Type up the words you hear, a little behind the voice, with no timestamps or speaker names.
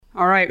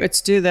All right,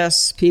 let's do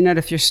this. Peanut,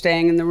 if you're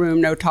staying in the room,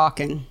 no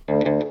talking.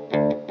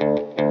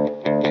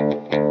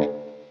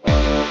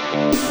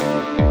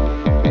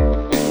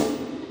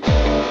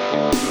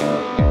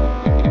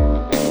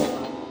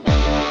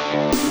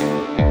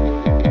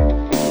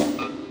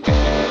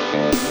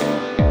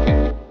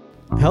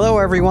 Hello,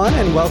 everyone,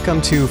 and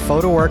welcome to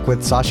Photo Work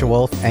with Sasha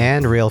Wolf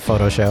and Real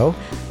Photo Show.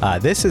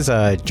 This is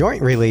a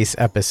joint release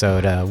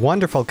episode, a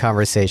wonderful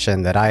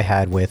conversation that I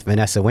had with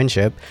Vanessa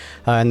Winship.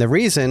 And the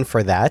reason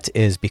for that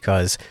is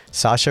because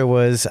Sasha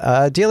was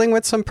dealing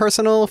with some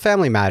personal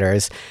family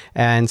matters.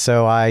 And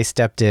so I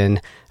stepped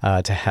in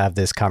to have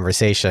this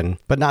conversation.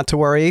 But not to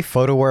worry,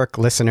 Photo Work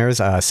listeners,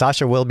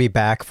 Sasha will be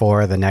back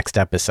for the next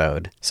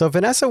episode. So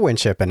Vanessa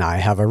Winship and I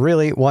have a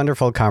really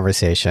wonderful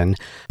conversation,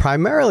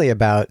 primarily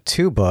about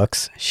two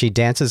books, She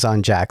Dances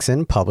on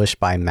Jackson, published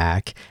by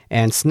Mac,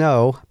 and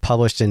Snow,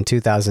 published in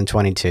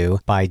 2022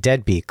 by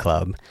Deadbeat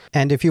Club.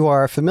 And if you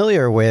are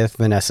familiar with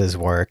Vanessa's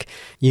work,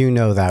 you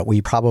know that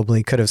we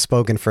probably could have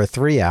spoken for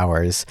 3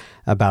 hours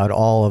about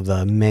all of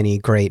the many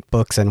great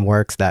books and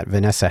works that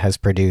Vanessa has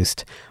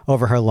produced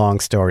over her long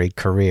storied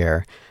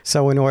career.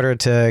 So in order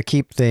to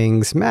keep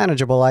things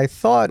manageable, I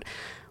thought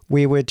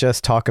we would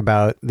just talk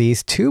about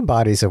these two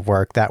bodies of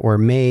work that were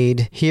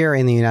made here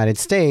in the United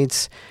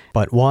States,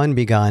 but one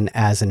begun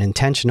as an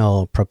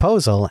intentional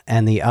proposal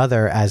and the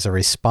other as a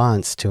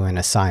response to an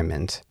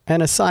assignment.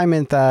 An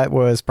assignment that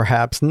was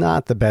perhaps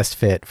not the best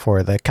fit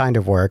for the kind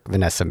of work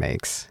Vanessa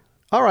makes.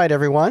 All right,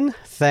 everyone.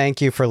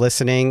 Thank you for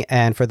listening.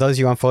 And for those of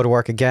you on Photo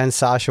Work, again,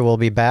 Sasha will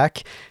be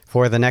back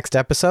for the next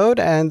episode.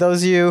 And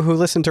those of you who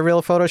listen to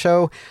Real Photo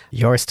Show,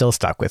 you're still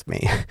stuck with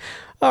me.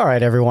 All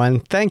right,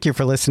 everyone. Thank you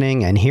for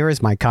listening. And here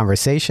is my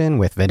conversation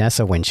with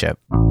Vanessa Winship.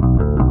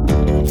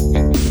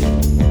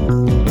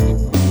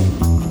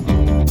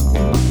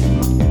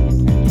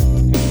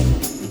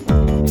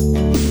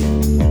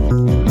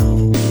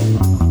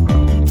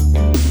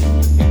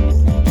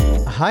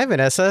 Hi,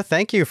 Vanessa.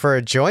 Thank you for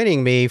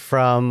joining me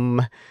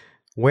from...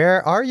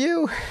 Where are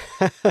you?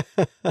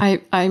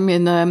 I'm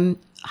in...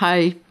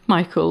 Hi,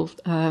 Michael.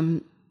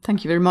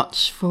 Thank you very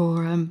much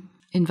for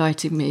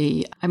inviting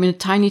me. I'm in a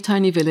tiny,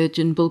 tiny village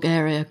in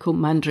Bulgaria called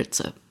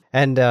Mandritsa.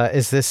 And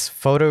is this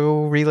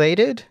photo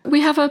related?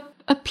 We have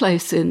a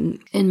place in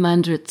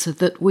Mandritsa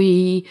that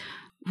we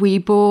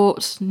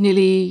bought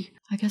nearly,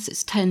 I guess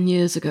it's 10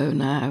 years ago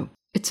now.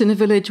 It's in a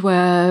village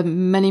where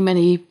many,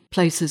 many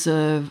places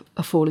are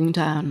falling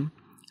down.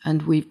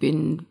 And we've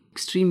been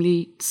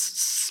extremely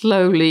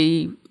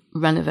slowly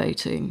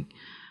renovating.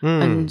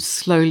 And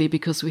slowly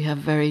because we have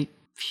very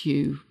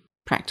few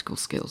practical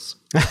skills.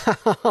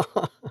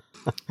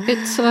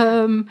 It's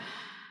a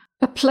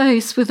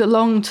place with a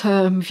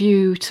long-term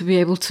view to be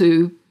able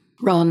to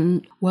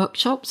run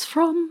workshops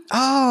from.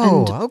 Oh,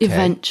 and okay.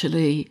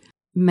 Eventually,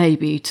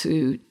 maybe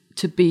to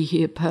be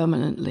here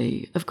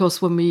permanently. Of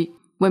course, when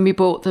we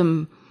bought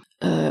them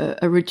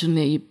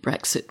originally,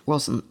 Brexit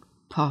wasn't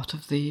part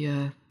of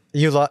the...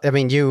 You lost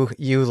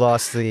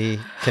the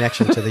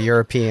connection to the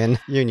European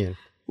Union.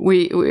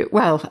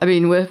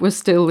 We're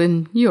still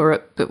in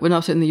Europe, but we're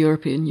not in the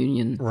European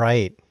Union.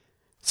 Right.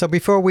 So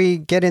before we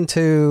get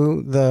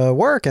into the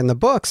work and the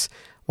books,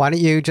 why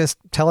don't you just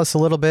tell us a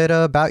little bit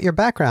about your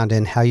background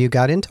and how you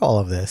got into all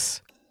of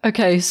this?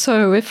 Okay,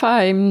 so if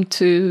I'm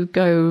to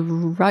go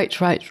right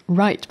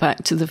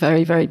back to the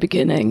very, very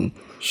beginning.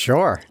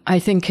 Sure. I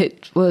think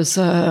it was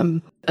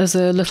as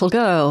a little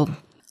girl,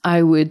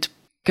 I would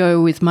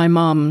go with my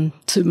mum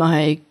to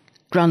my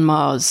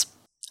grandma's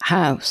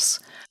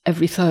house.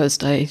 Every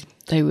Thursday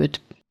they would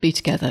be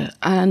together.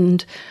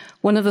 And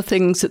one of the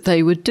things that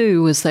they would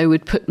do was they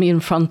would put me in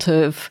front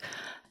of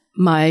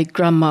my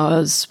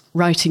grandma's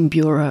writing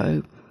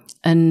bureau.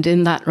 And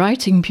in that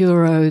writing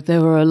bureau, there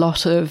were a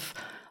lot of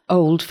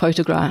old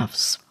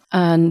photographs.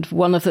 And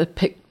one of the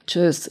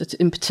pictures that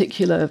in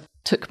particular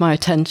took my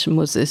attention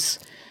was this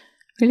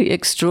really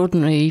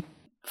extraordinary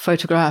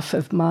photograph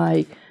of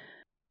my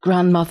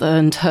grandmother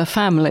and her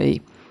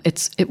family.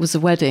 It was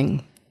a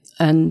wedding,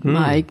 and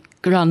my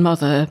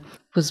grandmother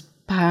was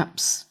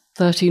perhaps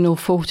 13 or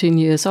 14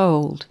 years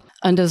old.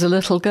 And as a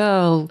little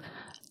girl,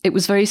 it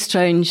was very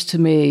strange to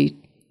me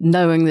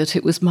knowing that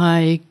it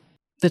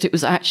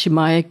was actually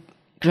my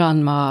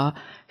grandma,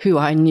 who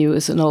I knew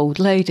as an old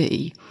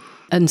lady,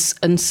 and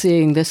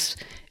seeing this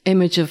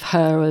image of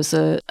her as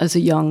a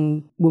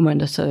young woman,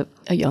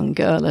 a young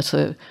girl at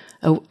a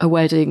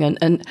wedding.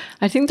 And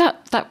I think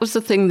that was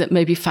the thing that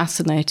maybe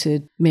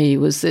fascinated me,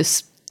 was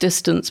this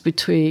distance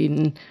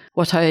between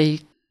what I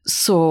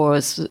saw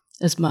as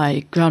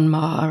my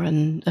grandma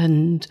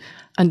and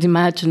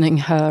imagining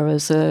her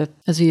as a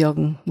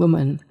young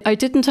woman. I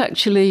didn't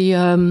actually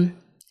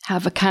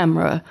have a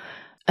camera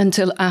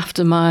until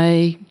after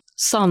my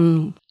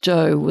son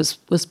Joe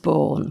was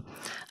born,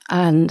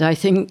 and I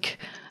think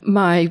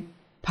my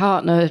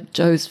partner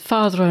Joe's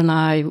father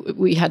and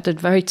we had a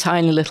very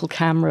tiny little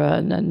camera,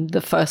 and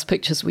the first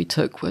pictures we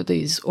took were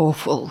these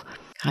awful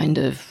kind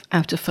of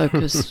out of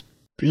focus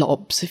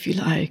blobs, if you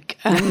like,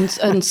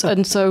 and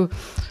so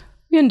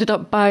we ended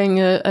up buying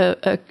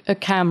a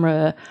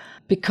camera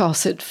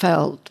because it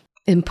felt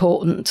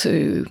important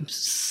to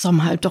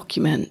somehow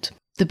document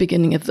the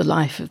beginning of the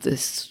life of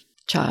this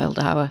child,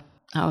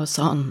 our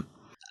son.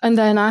 And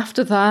then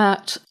after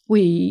that,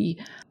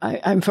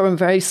 I'm from a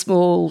very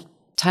small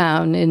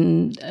town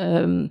in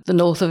the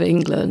north of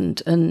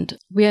England, and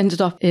we ended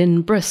up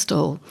in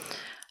Bristol.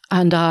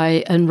 And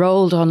I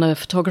enrolled on a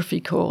photography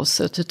course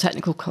at a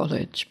technical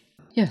college.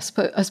 Yes,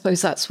 but I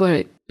suppose that's where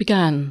it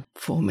began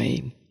for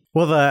me.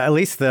 Well, at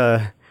least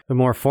the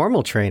more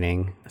formal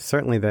training,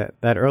 certainly that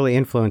early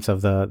influence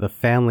of the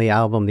family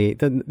album,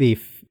 the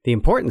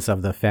importance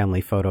of the family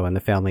photo and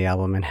the family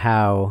album, and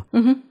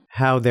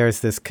how there's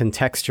this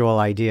contextual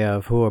idea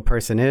of who a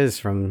person is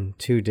from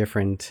two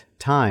different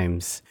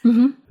times.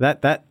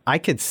 That I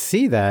could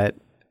see that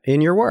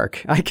in your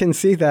work. I can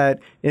see that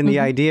in the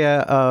idea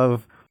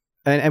of,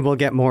 and we'll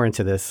get more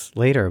into this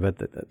later, but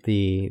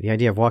the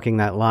idea of walking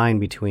that line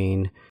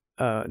between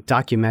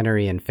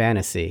documentary and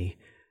fantasy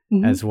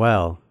as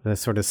well, the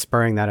sort of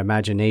spurring that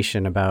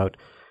imagination about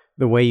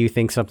the way you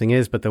think something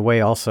is, but the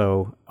way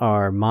also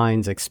our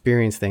minds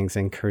experience things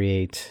and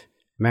create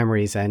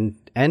memories and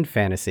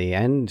fantasy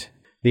and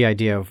the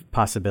idea of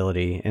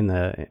possibility in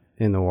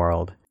the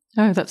world.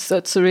 Oh,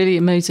 that's a really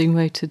amazing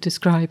way to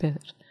describe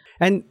it.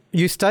 And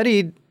you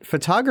studied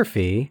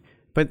photography,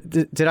 but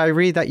did I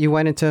read that you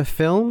went into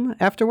film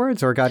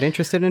afterwards or got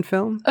interested in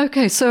film?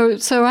 Okay, so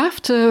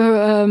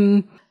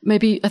after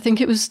maybe, I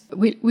think it was,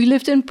 we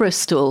lived in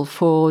Bristol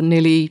for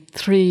nearly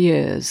 3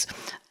 years.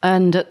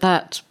 And at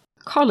that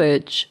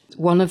college,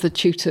 one of the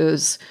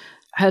tutors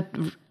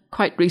had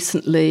quite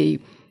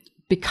recently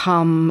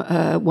become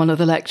one of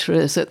the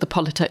lecturers at the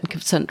Polytechnic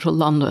of Central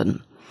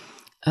London,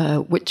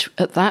 which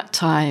at that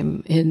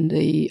time in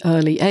the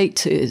early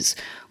 80s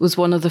was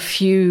one of the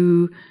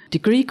few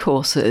degree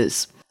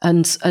courses.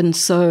 And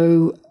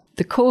so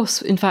the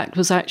course, in fact,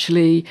 was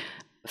actually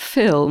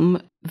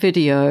film,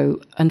 video,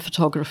 and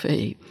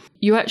photography.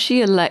 You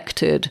actually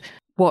elected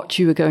what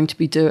you were going to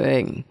be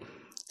doing.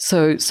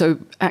 So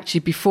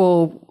actually,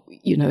 before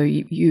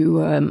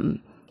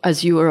you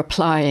as you were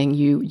applying,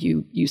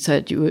 you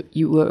said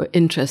you were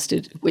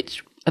interested,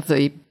 which of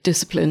the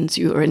disciplines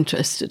you were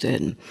interested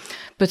in.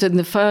 But in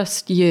the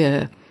first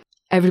year,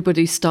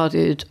 everybody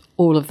studied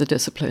all of the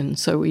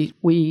disciplines. So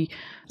we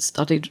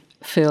studied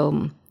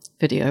film,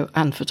 video,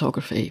 and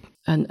photography,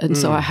 and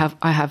so I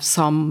have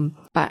some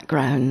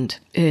background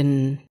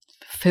in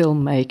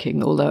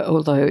filmmaking,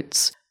 although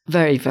it's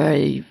very,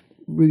 very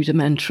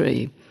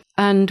rudimentary.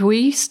 And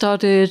we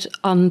studied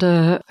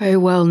under a very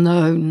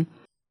well-known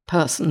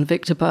person,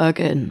 Victor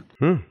Bergin,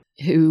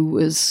 who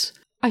was,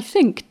 I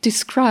think,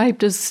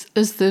 described as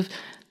the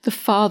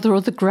father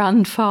or the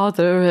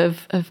grandfather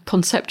of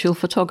conceptual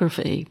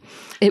photography.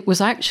 It was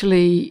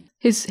actually,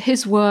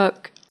 his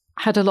work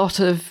had a lot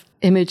of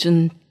image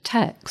and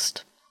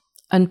text,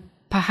 and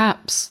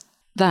perhaps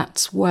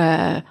that's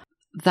where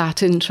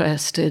that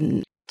interest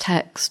in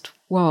text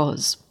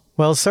was.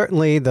 Well,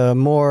 certainly the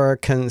more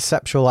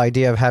conceptual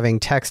idea of having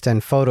text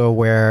and photo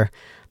where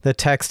the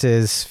text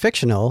is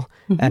fictional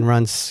and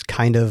runs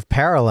kind of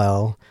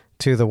parallel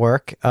to the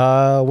work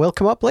will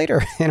come up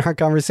later in our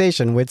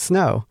conversation with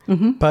Snow.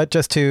 But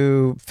just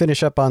to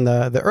finish up on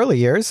the early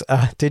years,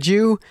 did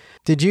you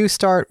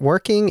start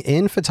working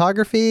in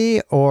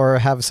photography or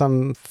have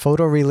some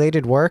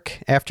photo-related work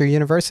after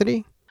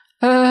university?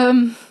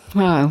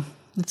 Wow,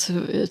 it's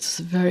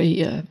a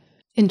very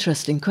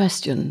interesting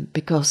question,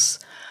 because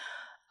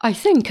I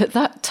think at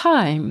that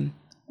time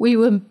we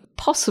were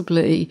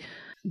possibly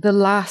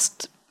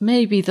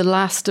maybe the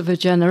last of a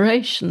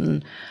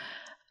generation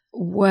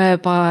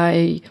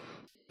whereby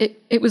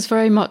it was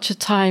very much a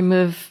time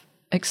of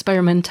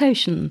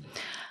experimentation.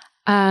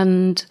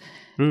 And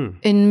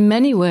in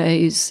many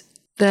ways,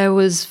 there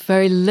was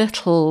very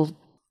little,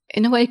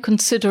 in a way,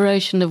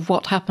 consideration of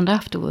what happened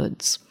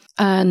afterwards.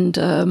 And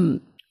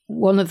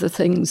one of the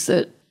things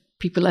that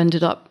people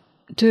ended up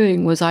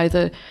doing was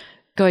either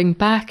going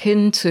back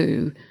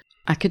into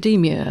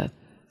academia,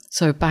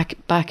 so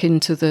back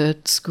into the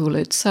school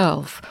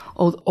itself,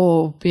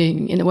 or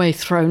being in a way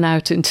thrown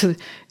out into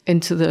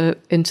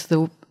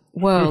the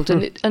world,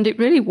 and it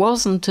really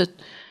wasn't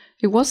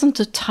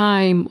a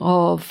time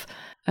of.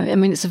 I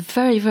mean, it's a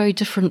very, very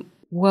different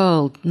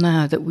world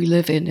now that we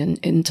live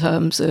in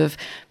terms of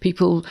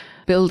people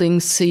building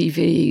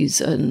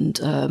CVs,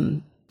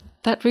 and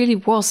that really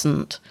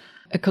wasn't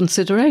a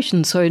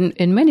consideration. So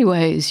in many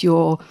ways,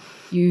 you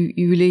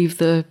leave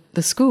the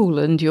school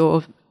and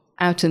you're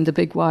out in the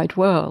big wide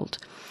world,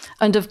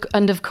 and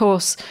of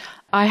course,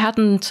 I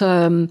hadn't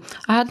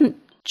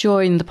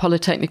joined the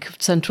Polytechnic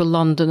of Central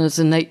London as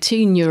an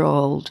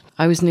 18-year-old.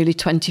 I was nearly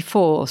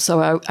 24,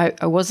 so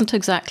I wasn't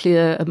exactly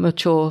a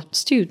mature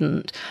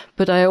student,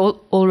 but I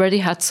already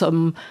had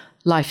some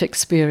life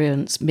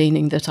experience,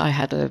 meaning that I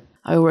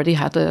already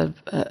had a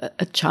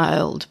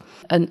child.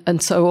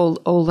 And so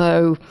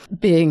although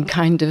being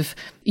kind of,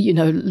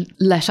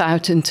 let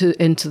out into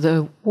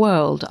the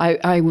world,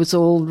 I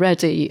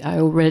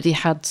already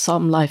had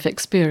some life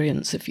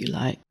experience, if you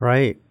like.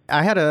 Right.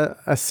 I had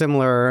a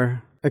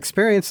similar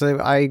experience,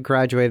 I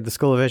graduated the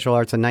School of Visual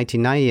Arts in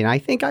 1990, and I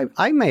think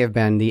I may have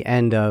been the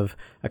end of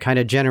a kind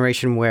of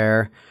generation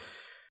where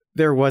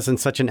there wasn't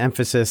such an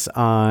emphasis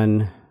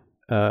on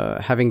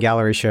having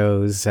gallery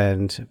shows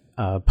and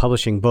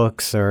publishing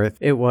books, or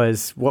it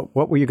was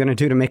what were you going to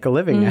do to make a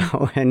living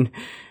now? And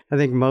I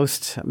think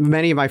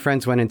many of my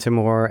friends went into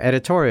more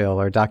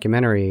editorial or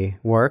documentary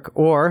work,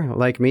 or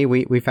like me,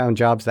 we found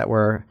jobs that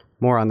were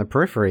more on the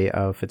periphery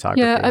of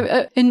photography.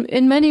 Yeah,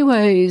 in many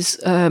ways,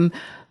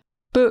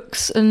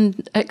 books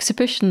and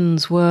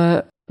exhibitions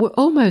were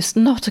almost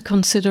not a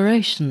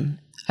consideration.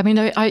 I mean,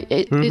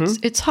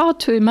 it's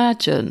hard to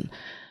imagine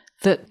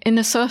that in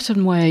a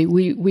certain way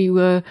we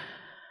were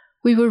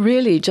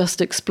really just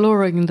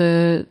exploring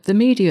the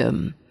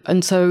medium,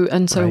 and so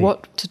right.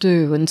 What to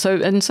do, and so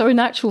in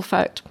actual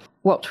fact,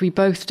 what we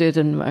both did,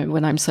 and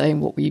when I'm saying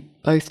what we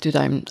both did,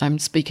 I'm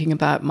speaking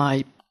about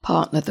my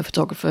partner, the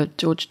photographer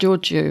George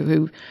Georgiou,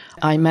 who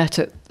I met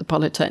at the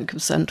Polytechnic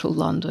of Central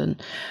London.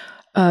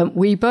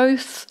 We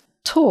both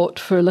taught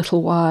for a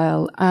little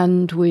while,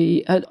 and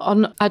we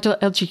on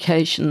adult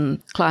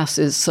education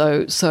classes,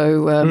 so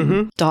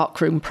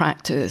darkroom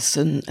practice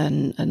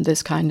and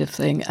this kind of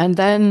thing, and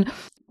then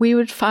we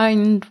would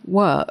find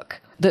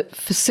work that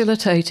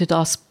facilitated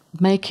us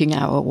making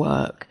our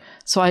work.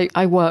 So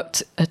I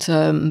worked at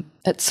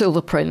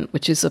Silverprint,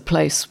 which is a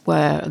place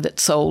that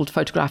sold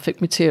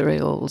photographic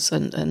materials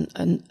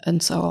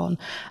and so on,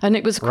 and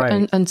it was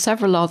right. and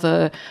several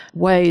other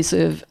ways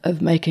of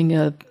making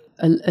a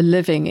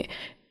living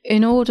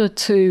in order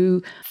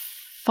to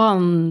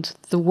fund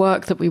the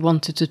work that we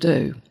wanted to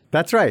do.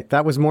 That's right.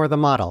 That was more the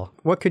model.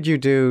 What could you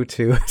do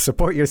to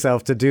support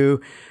yourself to do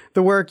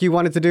the work you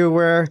wanted to do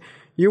where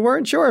you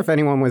weren't sure if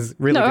anyone was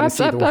really going to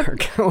see the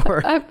work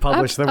or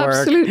publish the work?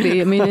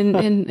 Absolutely. I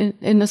mean,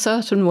 in a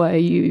certain way,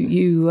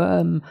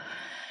 you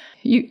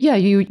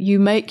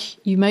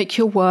make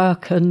your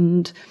work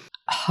and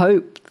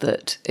hope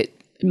that it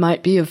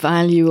might be of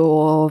value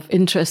or of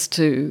interest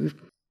to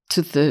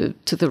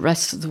the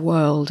rest of the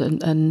world,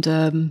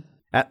 and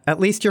at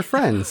least your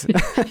friends.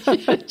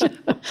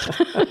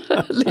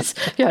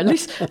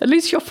 at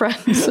least your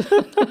friends.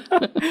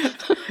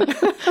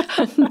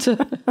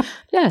 And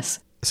yes.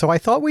 So I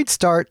thought we'd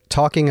start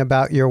talking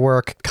about your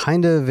work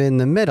kind of in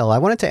the middle. I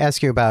wanted to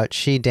ask you about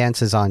She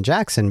Dances on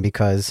Jackson,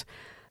 because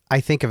I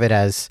think of it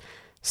as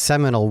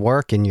seminal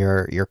work in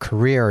your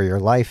career or your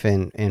life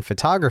in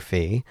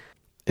photography.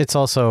 It's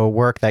also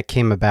work that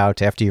came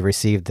about after you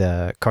received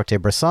the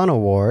Cartier-Bresson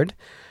Award.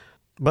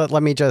 But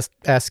let me just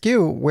ask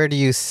you, where do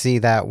you see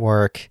that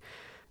work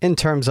in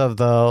terms of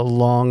the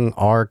long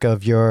arc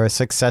of your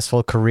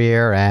successful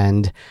career,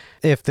 and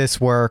if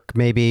this work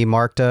maybe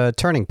marked a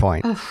turning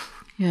point? Oh,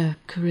 yeah,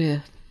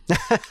 career.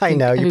 I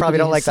know, you probably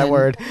don't like that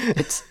word.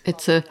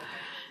 It's a...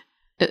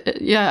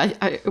 yeah,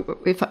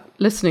 if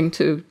listening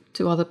to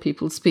other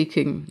people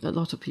speaking, a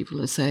lot of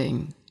people are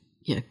saying,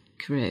 yeah,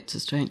 career, it's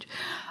a strange...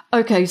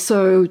 Okay,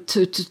 so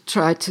to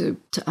try to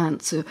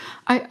answer,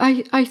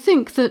 I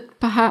think that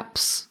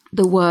perhaps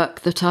the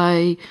work that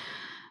I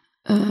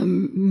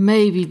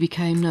maybe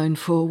became known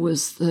for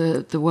was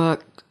the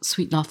work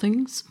Sweet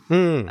Nothings.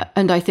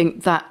 And I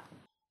think that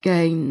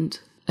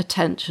gained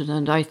attention,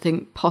 and I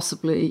think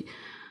possibly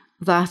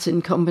that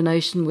in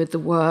combination with the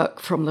work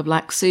from the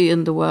Black Sea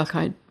and the work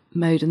I'd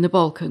made in the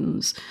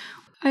Balkans,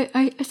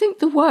 I think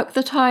the work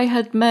that I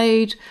had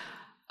made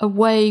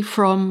away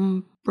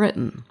from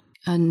Britain,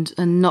 and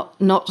not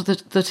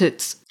that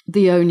it's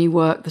the only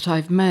work that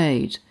I've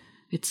made.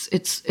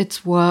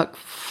 It's work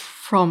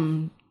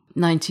from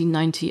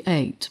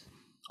 1998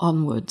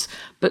 onwards.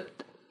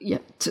 But yeah,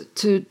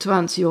 to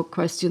answer your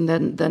question,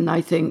 then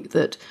I think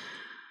that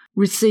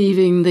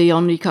receiving the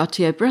Henri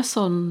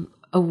Cartier-Bresson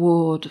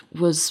Award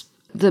was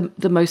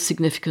the most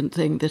significant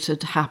thing that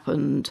had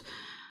happened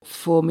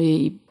for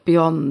me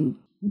beyond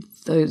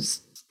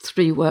those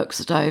three works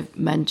that I've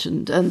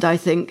mentioned. And I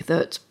think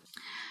that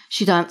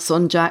She Dances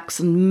on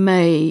Jackson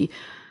may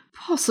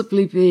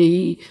possibly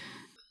be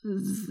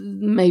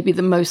maybe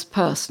the most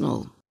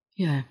personal.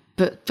 Yeah.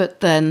 But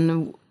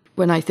then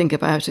when I think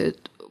about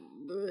it,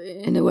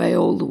 in a way,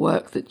 all the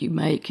work that you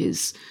make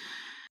is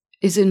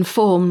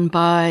informed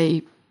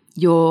by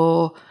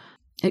your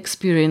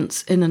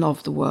experience in and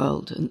of the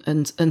world.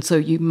 And so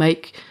you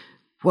make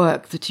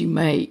work that you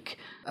make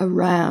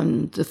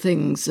around the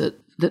things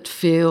that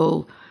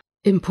feel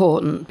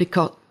important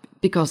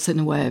because in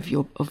a way of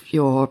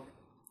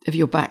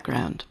your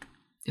background,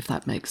 if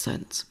that makes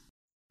sense.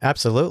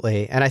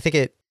 Absolutely. And I think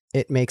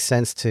it makes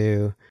sense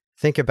to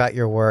think about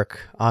your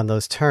work on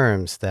those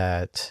terms,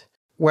 that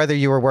whether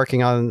you were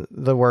working on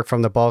the work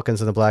from the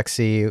Balkans and the Black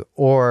Sea,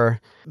 or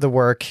the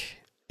work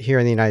here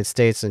in the United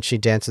States and She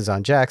Dances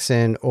on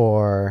Jackson,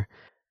 or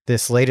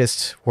this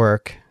latest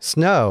work,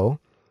 Snow,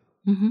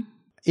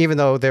 even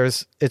though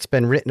it's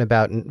been written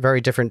about in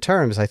very different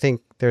terms, I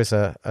think there's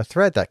a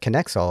thread that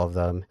connects all of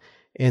them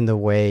in the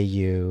way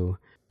you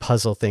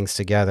puzzle things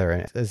together,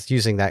 and it's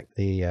using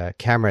the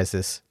camera as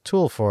this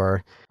tool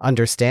for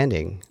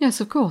understanding. Yes,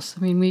 of course.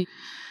 I mean, we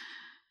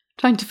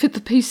trying to fit the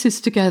pieces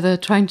together,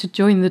 trying to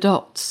join the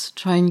dots,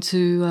 trying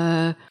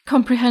to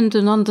comprehend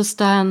and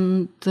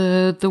understand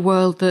the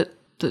world that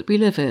we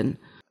live in.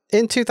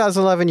 In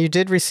 2011, you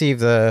did receive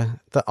the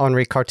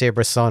Henri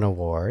Cartier-Bresson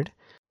Award,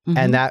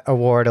 and that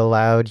award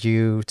allowed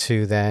you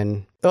to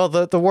then... Well,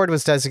 the award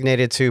was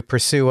designated to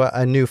pursue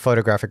a new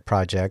photographic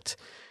project.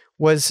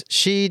 Was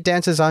She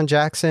Dances on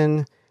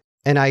Jackson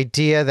an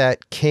idea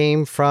that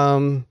came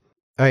from,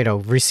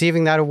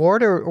 receiving that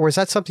award, or was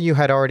that something you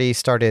had already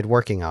started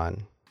working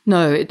on?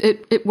 No,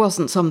 it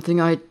wasn't something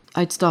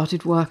I'd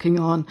started working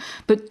on,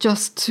 but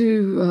just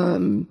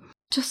to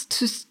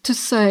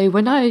say,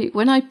 when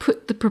I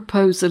put the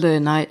proposal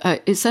in, I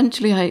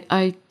essentially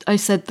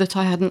said that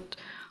I hadn't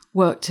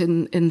worked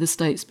in the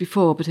States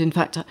before, but in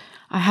fact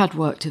I had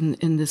worked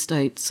in the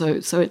States.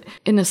 So it,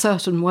 in a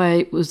certain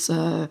way, it was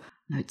no,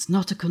 it's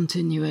not a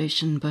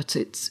continuation, but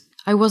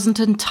I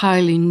wasn't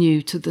entirely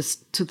new to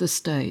the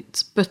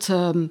States. But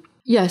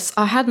yes,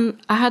 I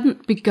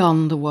hadn't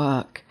begun the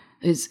work.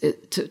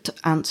 To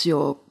answer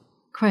your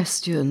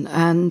question,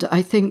 and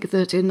I think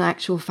that in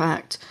actual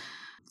fact,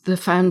 the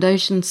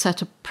foundation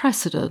set a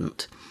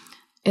precedent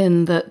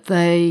in that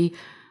they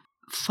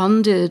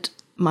funded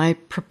my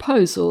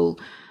proposal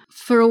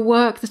for a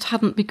work that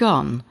hadn't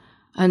begun,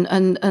 and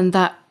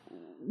that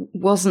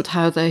wasn't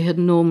how they had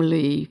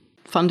normally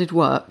funded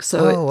work.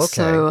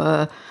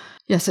 So,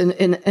 yes,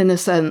 in a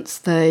sense,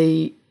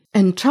 they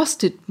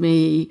entrusted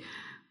me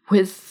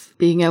with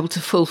being able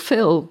to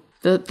fulfill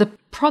the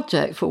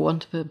project, for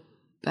want of a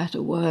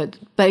better word,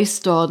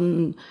 based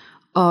on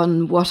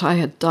what I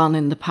had done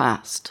in the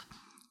past.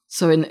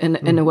 So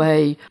in a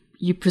way,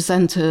 you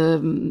present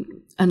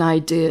an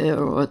idea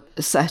or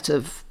a set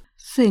of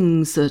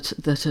things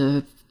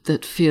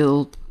that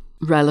feel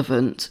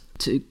relevant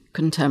to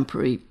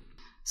contemporary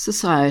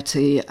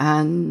society,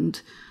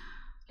 and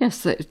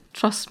yes, they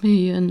trust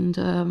me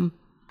and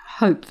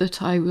hope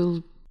that I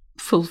will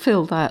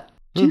fulfill that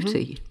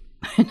duty.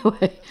 In a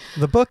way.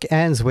 The book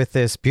ends with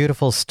this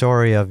beautiful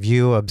story of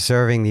you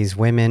observing these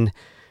women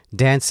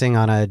dancing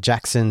on a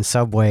Jackson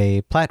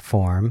subway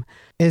platform.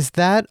 Is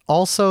that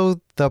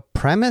also the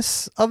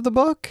premise of the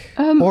book?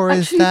 Or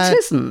actually, it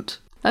isn't.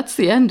 That's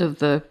the end of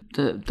the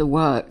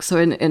work. So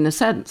in a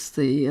sense,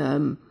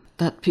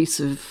 that piece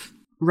of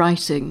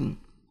writing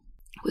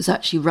was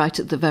actually right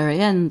at the very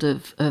end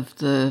of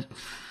the,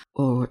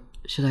 or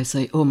should I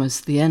say,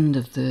 almost the end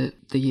of the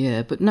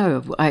year. But no,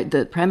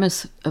 the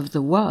premise of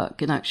the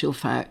work, in actual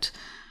fact,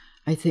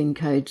 I think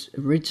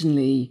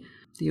the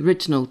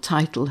original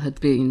title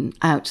had been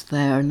Out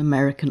There, an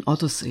American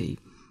Odyssey.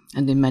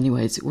 And in many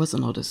ways it was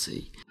an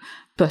odyssey.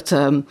 But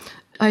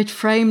I'd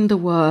framed the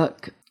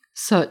work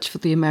Search for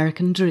the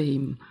American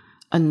Dream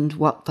and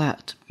what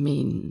that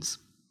means.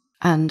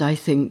 And I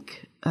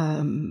think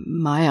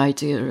my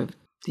idea of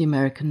the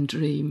American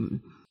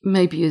dream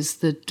maybe is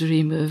the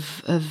dream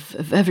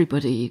of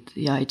everybody,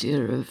 the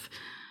idea of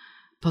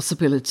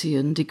possibility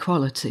and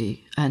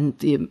equality,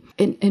 and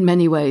in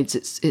many ways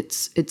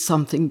it's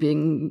something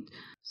being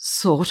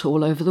sought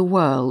all over the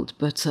world.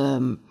 But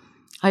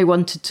I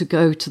wanted to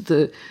go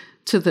to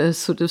the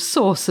sort of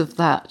source of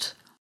that,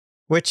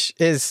 which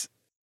is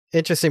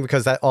interesting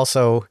because that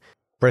also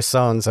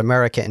Bresson's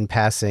America in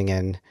Passing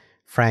and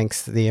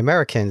Frank's The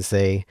Americans.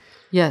 They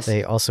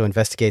also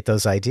investigate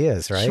those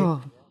ideas, right?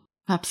 Sure.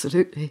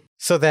 Absolutely.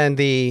 So then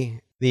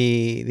the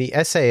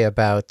essay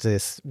about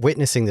this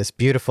witnessing this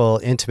beautiful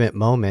intimate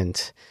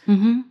moment,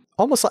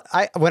 almost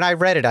like when I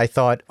read it, I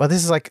thought, well,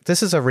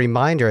 this is a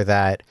reminder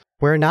that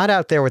we're not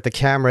out there with the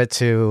camera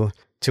to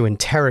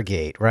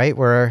interrogate, right?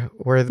 We're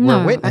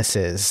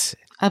witnesses.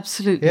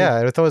 Absolutely.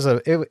 Yeah,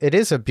 it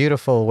is a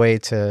beautiful way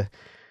to,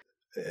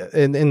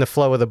 in the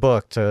flow of the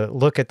book, to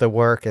look at the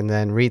work and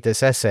then read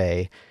this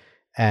essay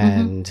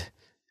and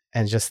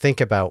just think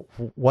about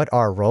what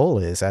our role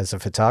is as a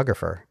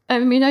photographer. I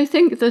mean, I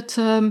think that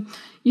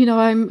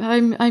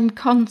I'm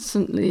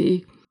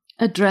constantly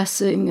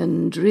addressing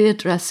and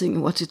readdressing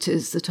what it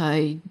is that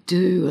I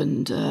do,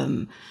 and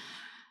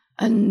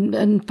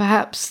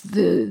perhaps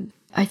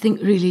I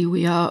think really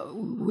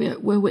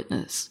we're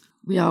witness.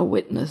 We are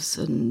witness,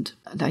 and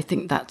I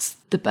think that's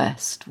the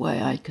best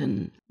way I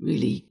can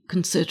really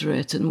consider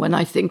it. And when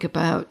I think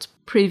about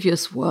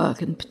previous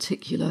work, in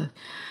particular,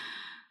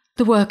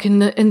 the work in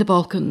the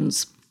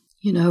Balkans,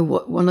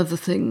 one of the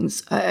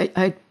things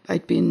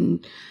I'd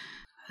been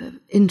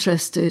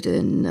interested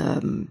in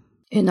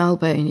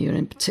Albania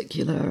in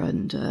particular,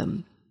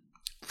 and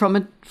from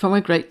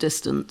a great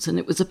distance, and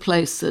it was a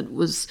place that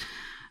was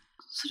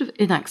sort of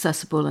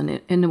inaccessible, and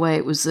in a way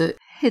it was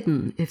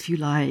hidden, if you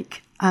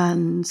like.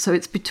 And so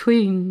it's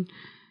between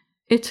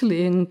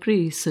Italy and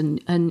Greece,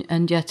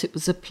 and yet it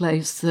was a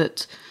place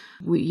that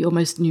we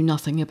almost knew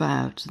nothing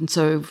about. And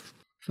so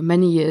for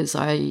many years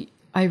I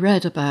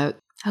read about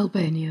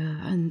Albania,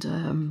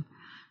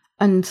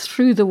 and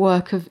through the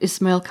work of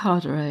Ismail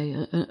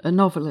Kadare, a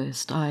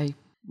novelist, I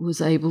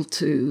was able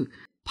to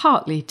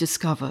partly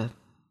discover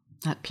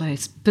that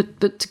place.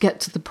 But to get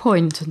to the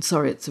point, and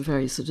sorry, it's a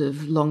very sort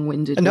of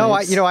long-winded. No,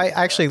 I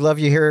actually love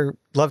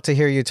to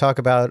hear you talk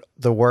about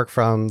the work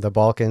from the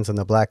Balkans and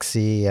the Black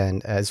Sea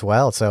and as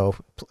well. So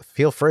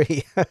feel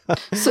free.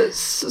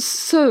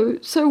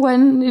 So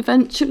when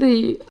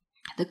eventually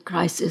the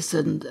crisis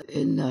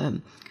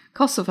in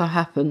Kosovo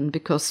happened,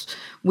 because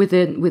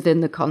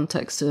within the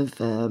context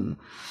of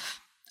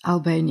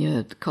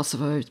Albania,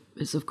 Kosovo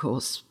is of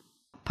course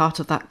part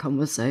of that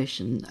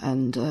conversation,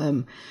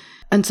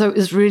 and so it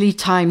was really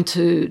time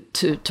to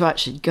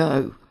actually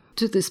go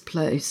to this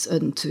place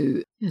and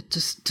to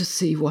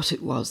see what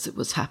it was that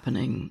was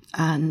happening.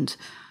 And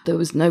there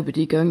was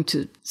nobody going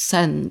to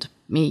send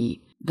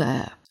me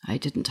there. I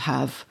didn't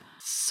have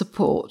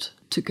support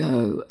to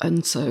go.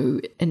 And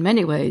so in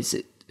many ways,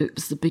 it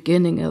was the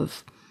beginning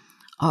of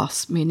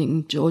us,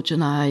 meaning George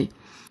and I,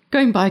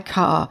 going by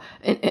car,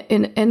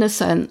 in a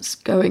sense,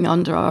 going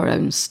under our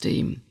own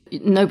steam.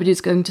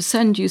 Nobody's going to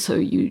send you, so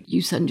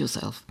you send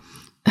yourself.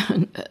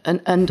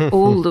 and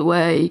all the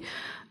way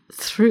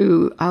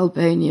through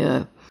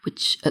Albania,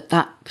 which at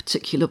that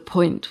particular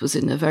point was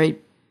in a very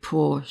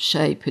poor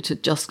shape. It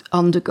had just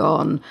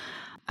undergone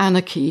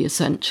anarchy,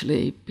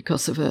 essentially,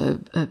 because of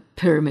a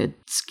pyramid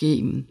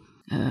scheme.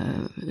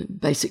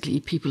 Basically,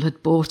 people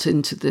had bought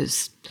into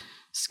this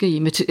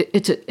scheme.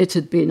 It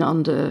had been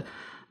under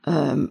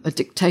a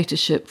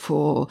dictatorship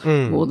for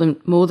more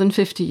than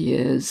 50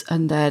 years,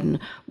 and then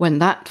when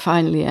that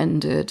finally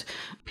ended,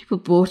 people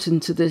bought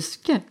into this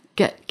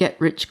get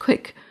rich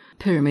quick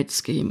pyramid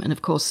scheme, and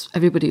of course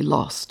everybody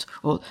lost,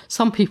 or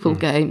some people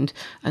gained,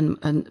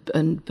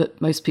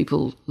 but most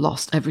people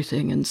lost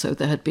everything, and so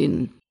there had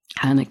been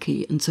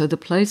anarchy, and so the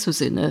place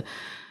was in a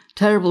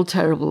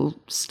terrible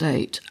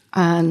state,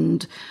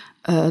 and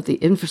the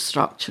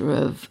infrastructure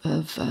of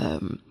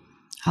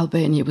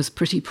Albania was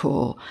pretty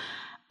poor.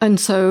 And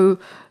so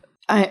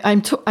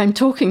I'm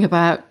talking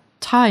about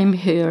time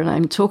here, and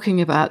I'm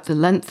talking about the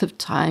length of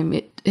time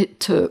it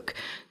took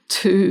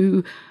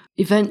to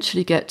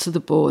eventually get to the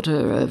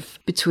border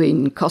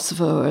between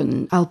Kosovo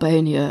and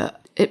Albania.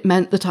 It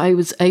meant that I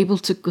was able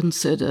to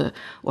consider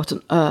what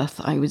on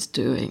earth I was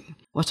doing.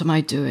 What am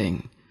I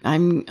doing?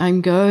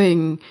 I'm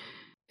going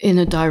in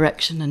a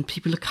direction, and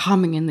people are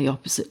coming in the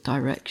opposite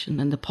direction,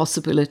 and the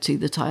possibility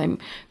that I'm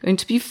going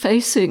to be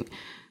facing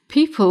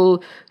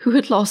people who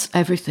had lost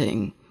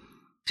everything,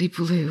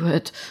 people who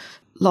had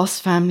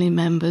lost family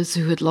members,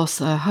 who had lost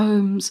their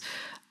homes,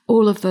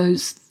 all of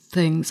those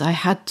things. I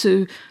had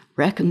to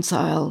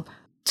reconcile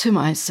to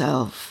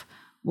myself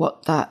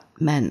what that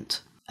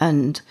meant,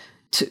 and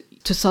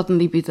to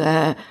suddenly be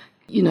there,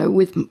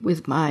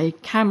 with my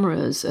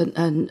cameras,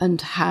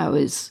 and how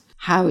is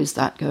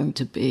that going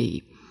to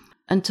be,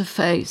 and to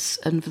face,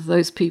 and for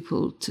those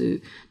people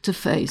to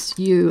face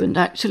you. And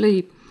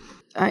actually,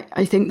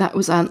 I think that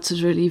was answered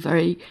really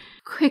very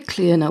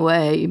quickly in a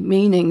way,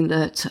 meaning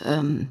that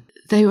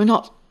they were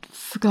not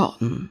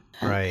forgotten.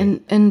 Right.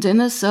 And in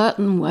a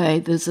certain way,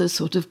 there's a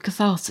sort of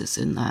catharsis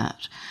in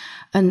that.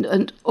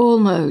 And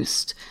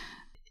almost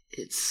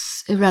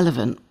it's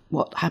irrelevant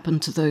what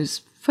happened to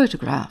those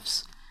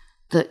photographs,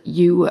 that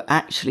you were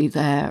actually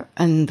there,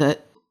 and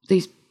that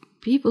these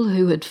people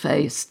who had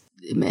faced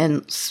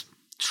immense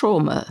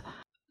trauma,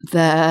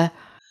 their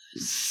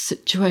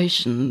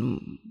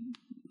situation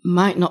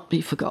might not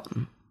be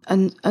forgotten.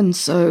 And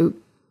so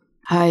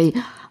I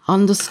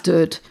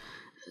understood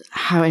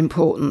how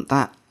important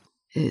that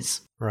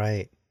is.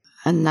 Right.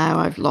 And now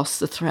I've lost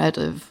the thread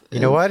of...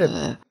 You know what?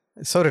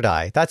 So did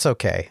I. That's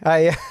okay.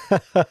 I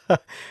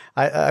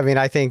mean,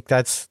 I think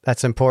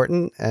that's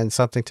important and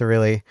something to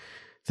really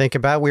think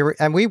about.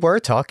 We were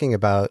talking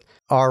about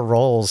our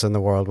roles in the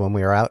world when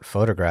we were out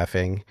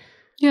photographing.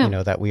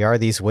 Yeah. That we are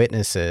these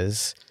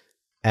witnesses,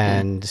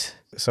 and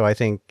so I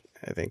think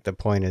the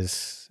point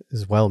is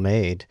well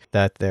made,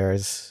 that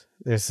there's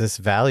this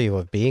value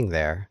of being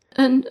there.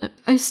 And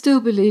I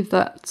still believe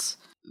that's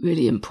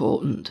really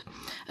important.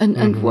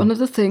 And one of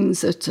the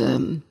things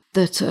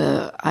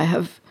that I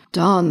have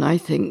done, I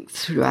think,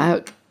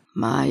 throughout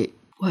my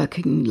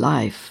working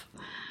life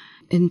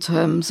in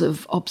terms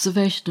of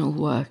observational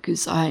work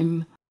is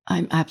I'm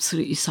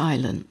absolutely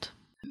silent.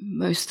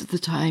 Most of the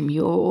time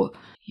you're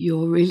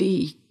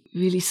really,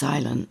 really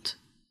silent.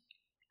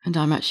 And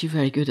I'm actually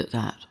very good at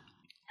that,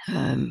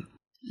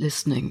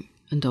 listening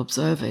and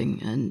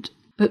observing.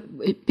 But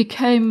it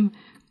became,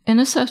 in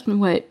a certain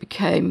way, it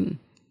became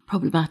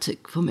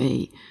problematic for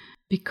me,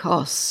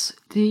 because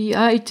the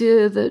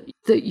idea that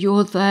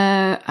you're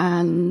there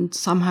and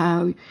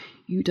somehow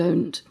you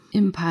don't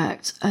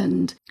impact,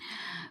 and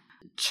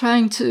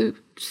trying to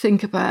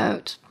think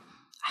about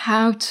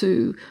how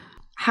to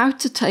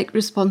take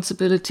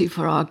responsibility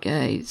for our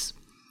gaze.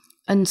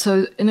 And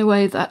so in a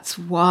way, that's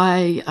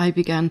why I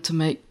began to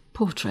make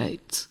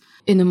portraits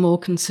in a more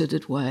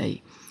considered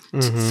way.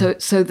 Mm-hmm.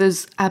 So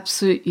there's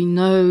absolutely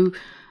no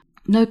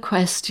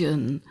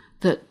question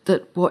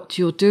that what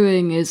you're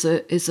doing is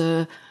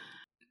a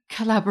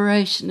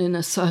collaboration in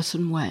a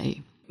certain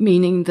way,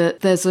 meaning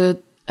that there's a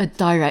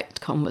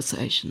direct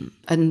conversation.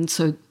 And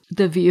so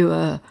the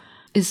viewer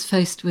is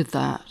faced with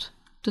that.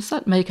 Does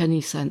that make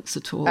any sense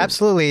at all?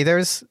 Absolutely.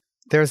 There's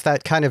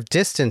that kind of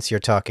distance you're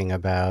talking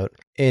about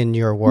in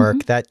your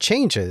work that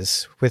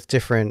changes with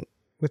different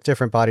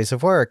bodies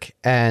of work.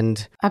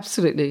 And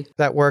absolutely,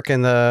 that work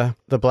in the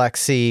Black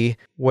Sea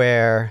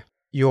where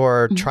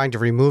you're trying to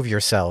remove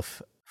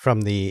yourself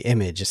from the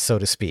image, so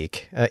to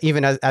speak.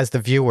 Even as the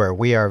viewer,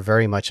 we are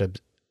very much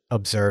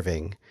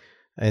observing.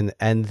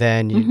 And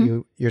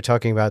then you're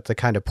talking about the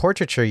kind of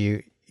portraiture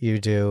you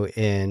do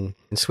in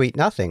Sweet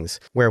Nothings,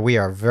 where we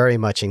are very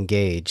much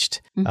engaged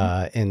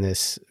in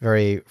this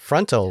very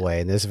frontal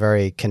way, in this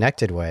very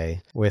connected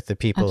way with the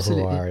people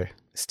Absolutely. who are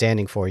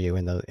standing for you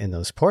in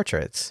those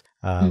portraits.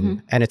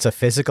 And it's a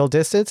physical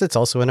distance. It's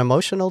also an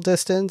emotional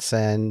distance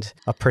and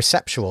a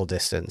perceptual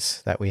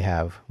distance that we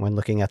have when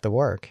looking at the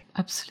work.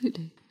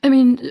 Absolutely. I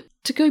mean,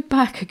 to go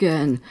back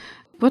again,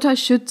 what I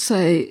should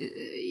say,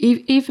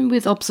 even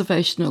with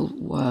observational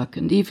work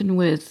and even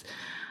with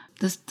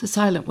the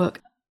silent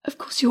work, of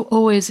course, you're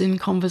always in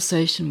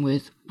conversation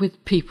with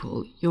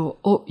people.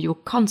 You're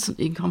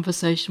constantly in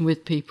conversation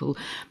with people.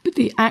 But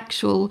the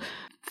actual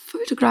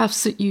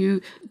photographs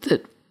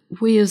that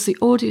we as the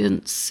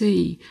audience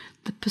see,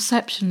 the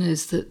perception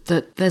is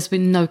that there's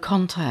been no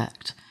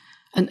contact.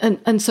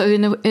 And so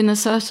in a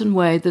certain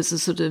way, there's a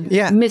sort of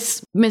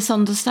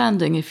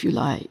misunderstanding, if you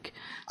like.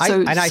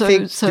 I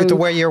think the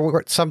way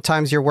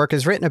sometimes your work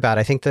is written about,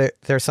 I think that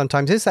there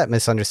sometimes is that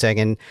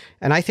misunderstanding.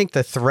 And I think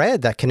the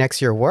thread that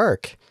connects your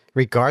work,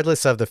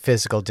 regardless of the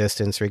physical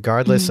distance,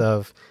 regardless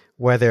of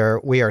whether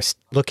we are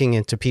looking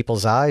into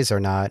people's eyes or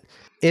not,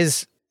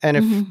 is,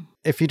 and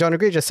if you don't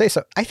agree, just say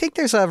so. I think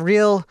there's a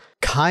real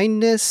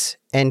kindness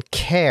and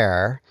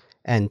care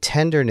and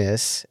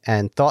tenderness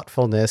and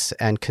thoughtfulness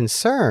and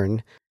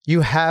concern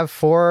you have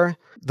for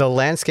the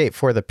landscape,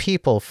 for the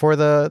people, for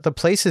the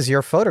places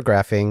you're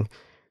photographing,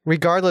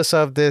 regardless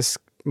of this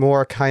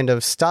more kind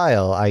of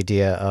style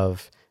idea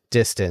of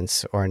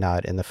distance or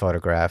not in the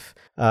photograph.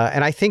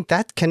 And I think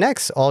that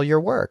connects all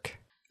your work.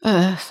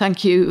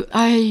 Thank you.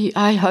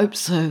 I hope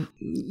so.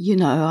 You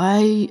know,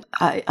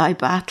 I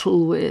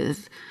battle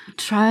with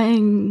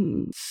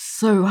trying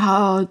so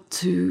hard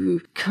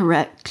to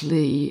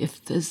correctly,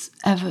 if there's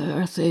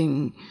ever a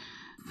thing,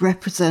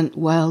 represent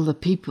well the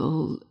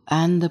people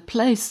and the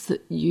place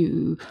that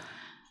you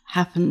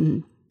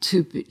happen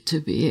to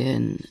be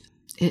in.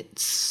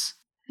 It's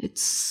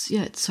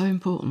so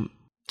important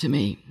to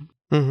me.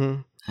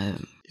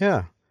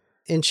 Yeah.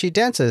 And She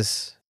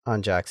Dances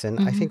on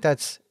Jackson, I think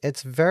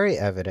it's very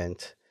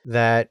evident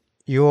that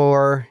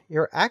you're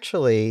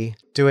actually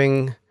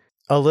doing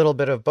a little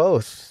bit of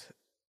both,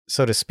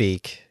 so to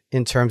speak,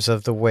 in terms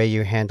of the way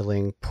you're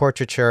handling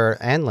portraiture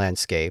and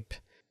landscape.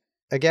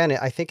 Again,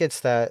 I think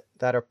it's that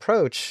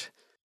approach,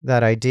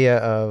 that idea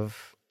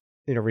of,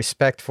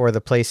 respect for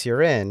the place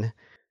you're in,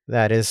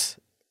 that is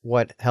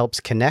what helps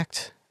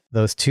connect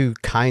those two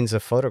kinds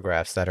of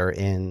photographs that are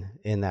in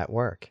that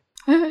work.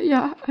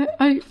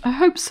 I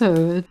hope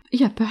so.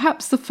 Yeah,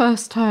 perhaps the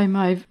first time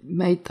I've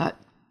made that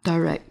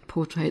direct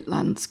portrait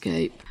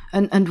landscape.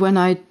 And when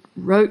I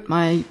wrote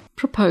my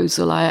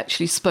proposal, I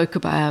actually spoke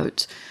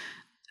about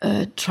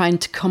trying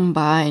to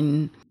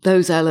combine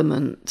those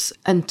elements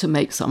and to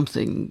make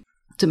something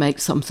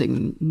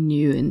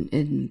new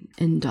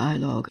in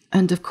dialogue.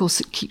 And of course,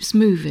 it keeps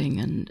moving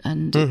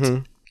and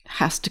it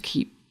has to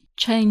keep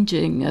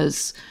changing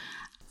as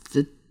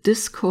the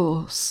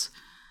discourse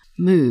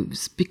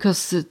moves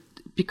because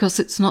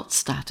it's not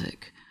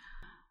static.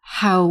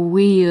 How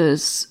we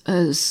as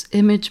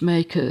image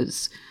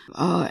makers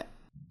are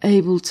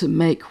able to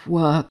make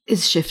work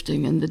is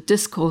shifting, and the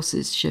discourse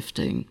is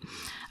shifting,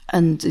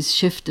 and is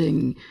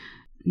shifting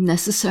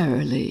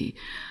necessarily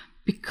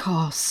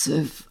because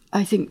of,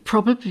 I think,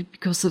 probably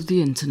because of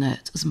the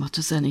internet as much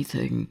as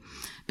anything,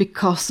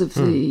 because of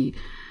the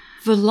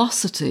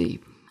velocity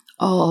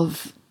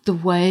of the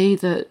way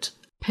that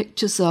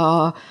pictures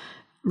are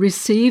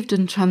received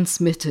and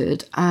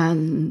transmitted,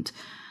 and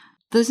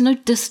there's no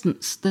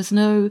distance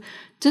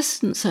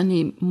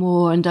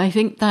anymore. And I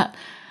think that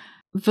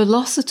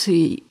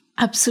velocity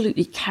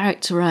absolutely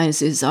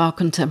characterizes our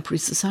contemporary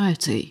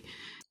society.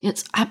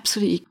 It's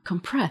absolutely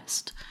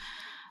compressed,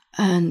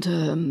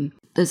 and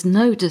there's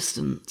no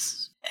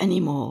distance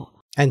anymore.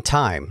 And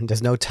time,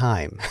 there's no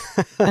time.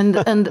 and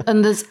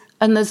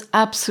there's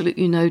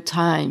absolutely no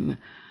time.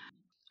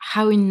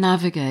 How we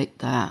navigate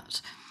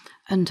that,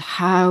 and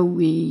how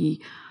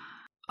we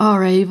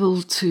are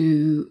able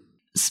to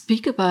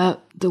speak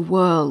about the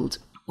world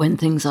when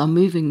things are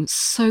moving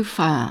so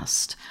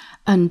fast,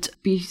 and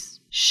be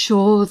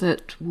sure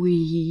that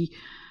we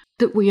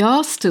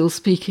are still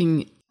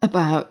speaking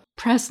about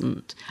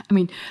present. I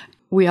mean,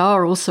 we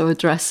are also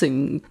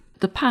addressing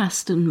the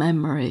past and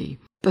memory,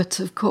 but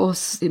of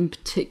course, in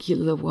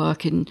particular,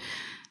 work in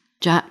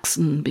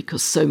Jackson,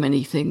 because so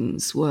many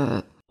things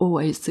are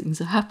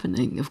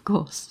happening, of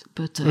course,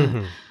 but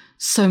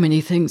so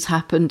many things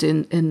happened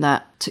in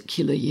that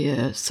particular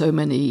year. So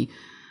many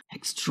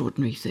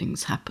extraordinary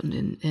things happened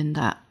in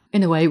that.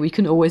 In a way, we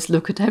can always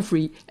look at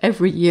every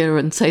year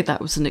and say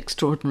that was an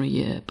extraordinary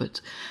year,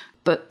 but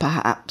But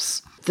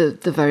perhaps the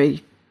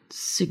very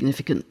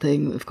significant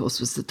thing, of course,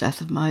 was the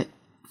death of my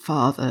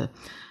father,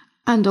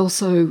 and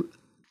also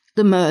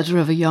the murder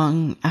of a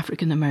young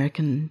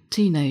African-American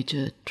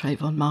teenager,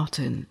 Trayvon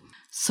Martin.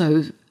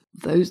 So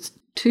those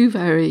two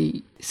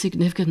very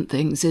significant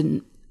things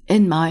in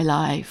my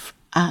life,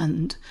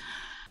 and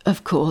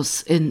of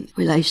course in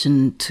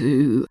relation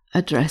to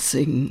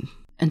addressing,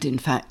 and in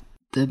fact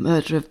the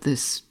murder of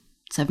this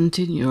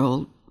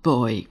 17-year-old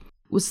boy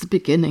was the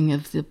beginning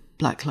of the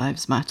Black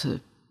Lives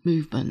Matter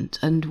movement,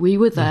 and we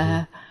were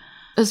there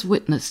as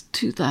witness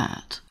to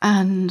that.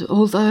 And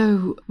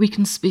although we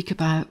can speak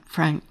about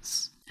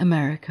Frank's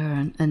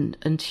America,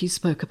 and he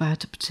spoke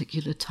about a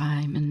particular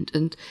time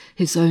and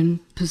his own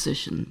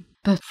position,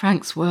 but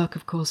Frank's work,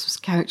 of course, was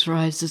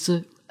characterized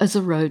as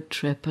a road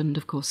trip, and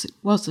of course it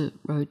was a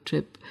road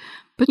trip.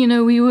 But,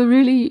 we were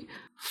really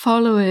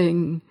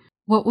following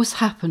what was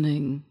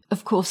happening.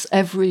 Of course,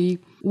 every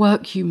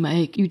work you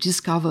make, you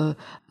discover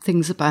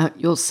things about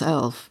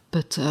yourself,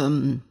 but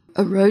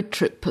a road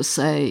trip per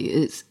se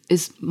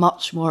is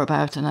much more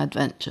about an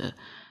adventure.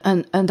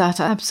 And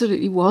that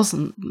absolutely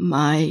wasn't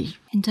my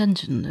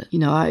intention.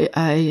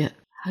 I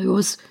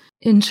was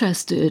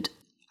interested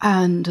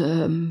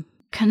and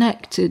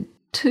connected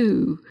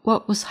to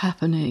what was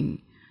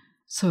happening.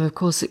 So, of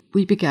course,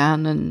 we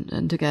began,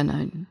 and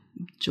again,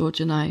 George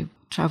and I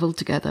travelled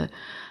together.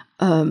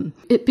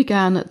 It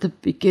began at the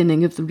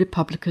beginning of the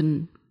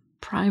Republican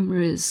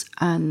primaries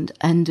and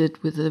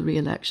ended with the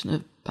re-election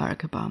of Barack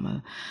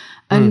Obama.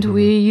 And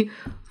we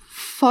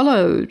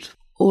followed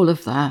all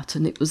of that,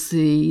 and it was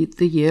the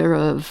year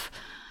of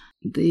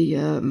the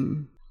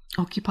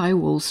Occupy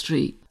Wall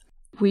Street.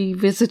 We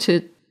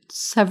visited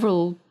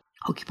several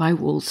Occupy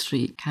Wall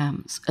Street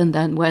camps, and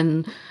then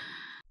when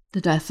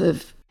the death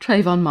of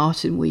Trayvon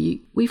Martin,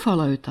 we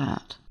followed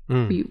that.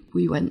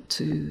 We went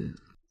to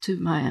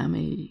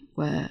Miami,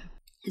 where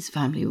his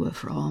family were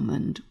from,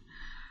 and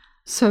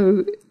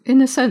so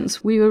in a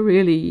sense we were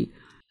really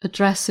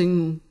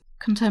addressing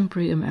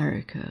contemporary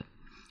America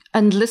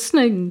and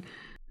listening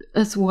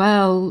as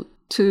well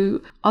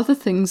to other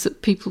things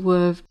that people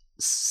were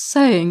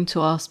saying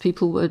to us,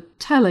 people were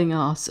telling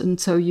us. And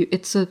so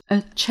it's a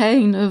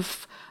chain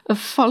of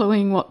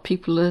following what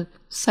people are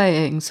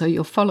saying. So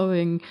you're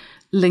following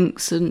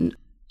links and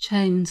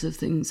chains of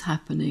things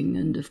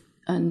happening.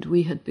 And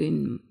we had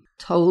been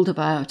told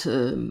about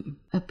a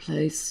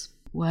place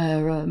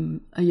where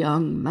a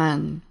young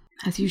man,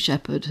 Matthew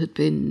Shepard, had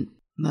been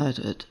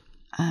murdered.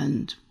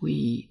 And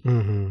we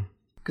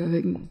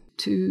going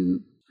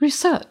to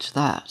research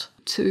that,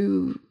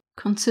 to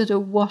consider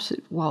what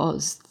it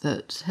was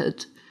that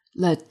had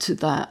led to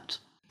that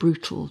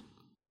brutal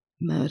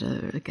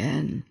murder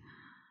again.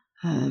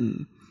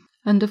 And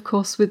of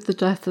course, with the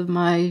death of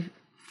my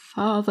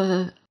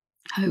father,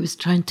 I was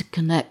trying to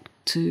connect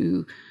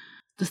to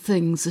the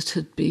things that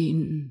had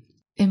been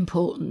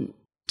important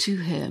to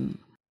him.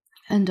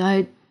 And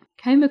I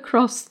came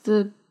across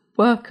the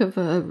work of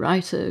a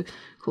writer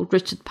called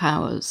Richard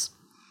Powers,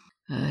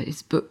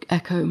 his book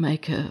Echo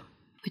Maker,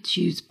 which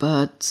used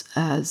birds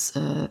as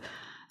a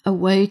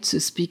way to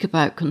speak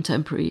about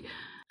contemporary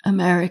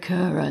America.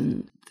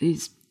 And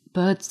these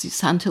birds, these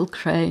sandhill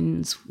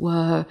cranes,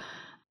 were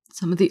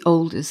some of the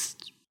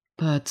oldest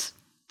birds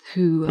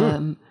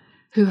who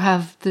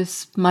have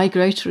this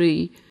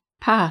migratory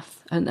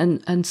path.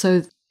 And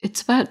so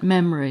it's about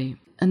memory.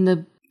 And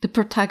the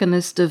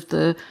protagonist of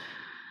the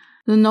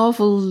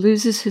novel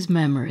loses his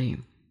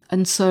memory.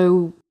 And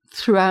so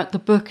throughout the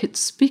book, it's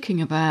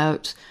speaking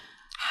about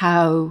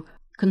how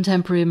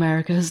contemporary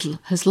America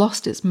has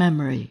lost its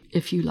memory,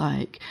 if you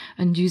like,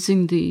 and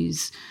using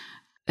these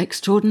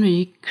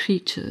extraordinary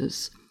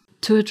creatures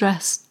to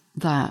address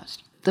that.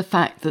 The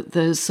fact that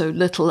there's so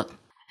little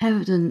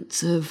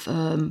evidence of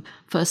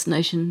First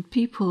Nation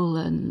people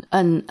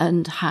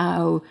and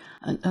how,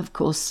 and of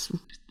course,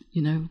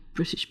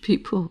 British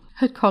people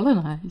had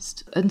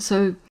colonized. And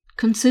so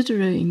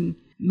considering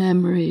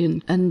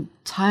memory and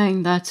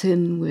tying that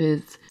in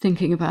with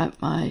thinking about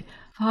my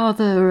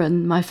father,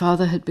 and my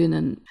father had been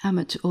an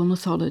amateur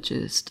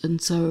ornithologist,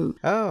 and so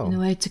in a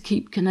way to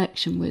keep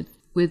connection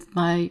with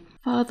my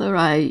father,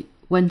 I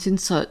went in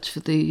search for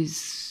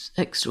these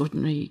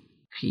extraordinary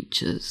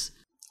creatures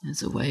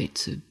as a way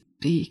to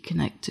be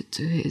connected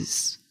to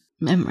his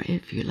memory,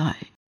 if you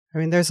like. I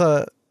mean, there's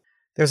a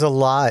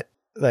lot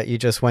that you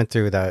just went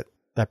through that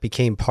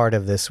became part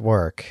of this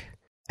work.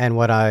 And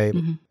what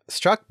I'm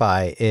struck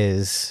by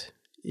is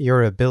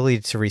your ability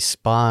to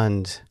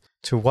respond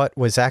to what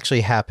was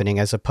actually happening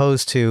as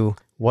opposed to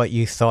what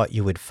you thought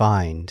you would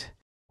find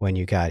when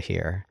you got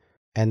here.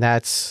 And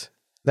that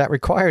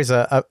requires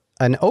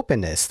an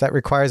openness. That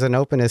requires an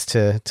openness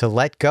to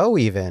let go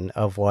even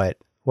of what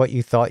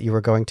you thought you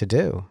were going to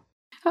do.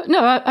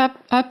 No,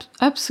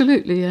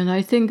 absolutely. And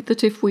I think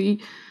that if we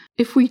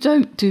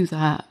don't do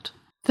that,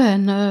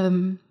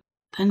 then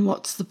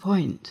what's the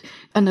point?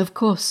 And of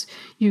course,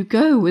 you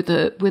go with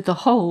a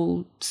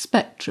whole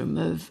spectrum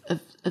of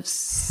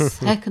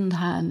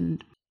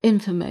second-hand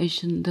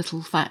information,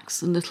 little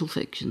facts and little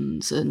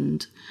fictions,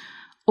 and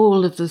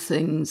all of the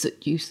things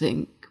that you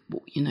think,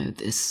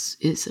 this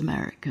is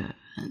America.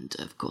 And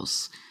of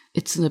course,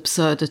 it's an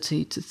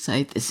absurdity to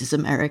say this is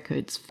America.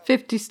 It's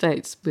 50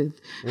 states with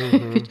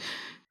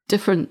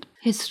different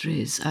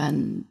histories,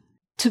 and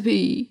to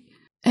be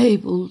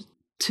able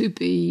to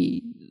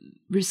be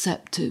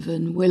receptive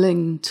and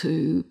willing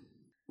to,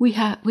 we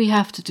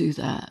have to do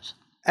that.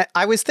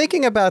 I was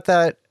thinking about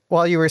that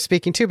while you were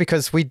speaking too,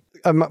 because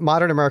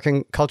modern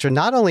American culture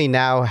not only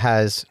now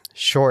has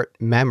short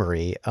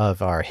memory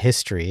of our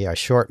history, a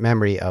short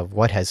memory of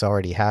what has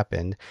already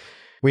happened,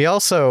 we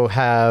also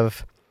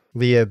have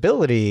the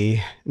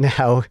ability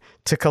now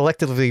to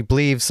collectively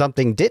believe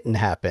something didn't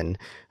happen,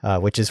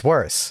 which is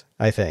worse,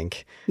 I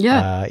think.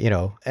 Yeah.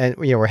 And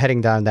we're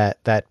heading down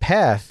that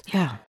path.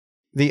 Yeah.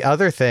 The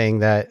other thing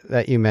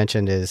that you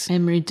mentioned is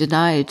memory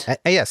denied.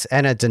 Yes,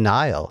 and a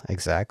denial,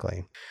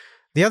 exactly.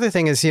 The other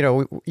thing is,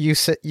 you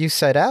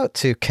set out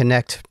to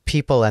connect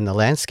people and the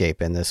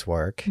landscape in this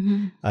work,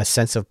 a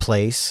sense of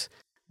place.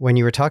 When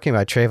you were talking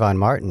about Trayvon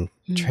Martin,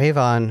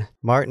 Trayvon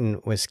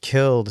Martin was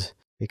killed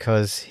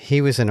because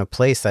he was in a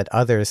place that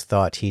others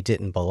thought he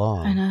didn't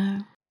belong. I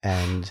know.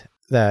 And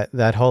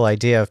that whole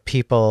idea of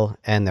people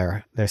and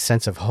their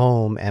sense of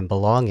home and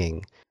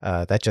belonging,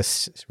 that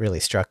just really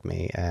struck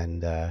me.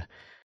 And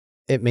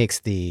it makes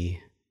the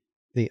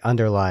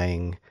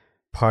underlying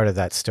part of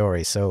that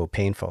story so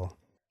painful.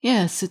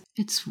 Yes,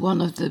 it's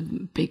one of the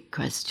big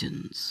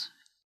questions.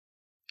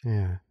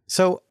 Yeah.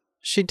 So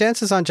She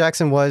Dances on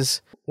Jackson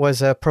was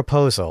a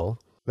proposal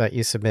that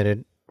you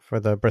submitted for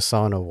the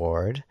Bresson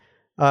Award.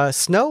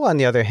 Snow, on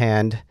the other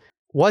hand,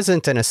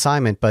 wasn't an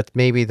assignment, but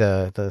maybe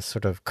the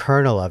sort of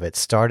kernel of it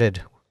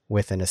started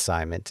with an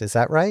assignment. Is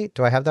that right?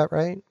 Do I have that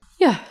right?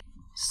 Yeah.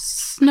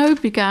 Snow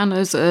began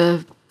as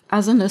an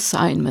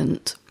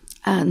assignment,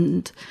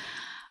 and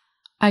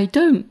I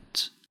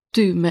don't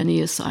do many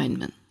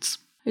assignments.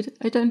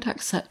 I don't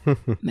accept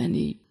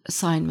many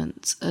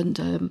assignments,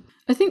 and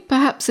I think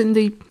perhaps in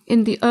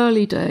the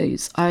early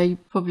days I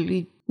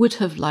probably would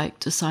have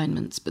liked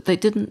assignments, but they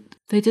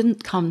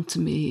didn't come to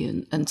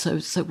me, and so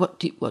what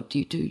do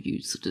you do?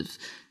 You sort of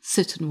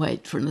sit and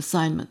wait for an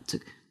assignment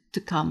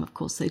to come. Of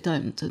course they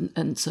don't,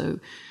 and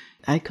so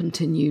I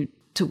continued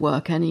to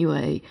work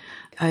anyway.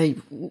 I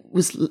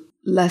was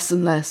less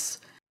and less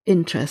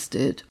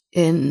interested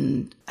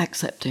in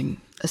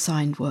accepting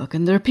assigned work,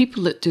 and there are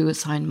people that do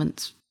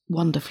assignments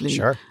wonderfully,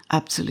 sure,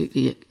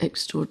 absolutely,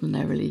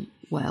 extraordinarily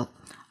well.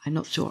 I'm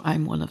not sure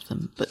I'm one of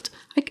them, but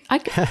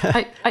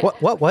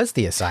What was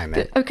the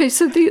assignment? Okay,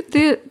 so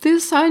the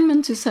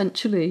assignment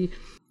essentially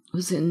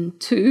was in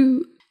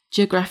 2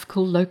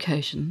 geographical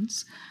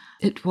locations.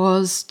 It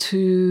was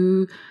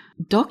to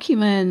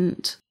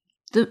document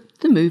the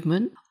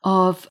movement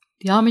of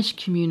the Amish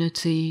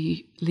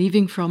community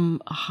leaving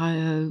from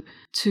Ohio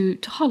to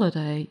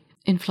Holiday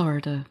in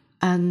Florida.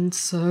 And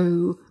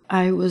so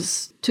I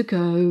was to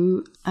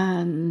go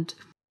and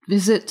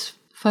visit,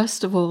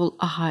 first of all,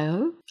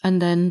 Ohio, and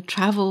then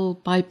travel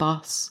by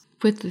bus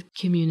with the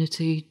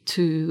community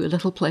to a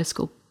little place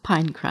called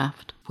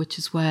Pinecraft, which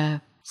is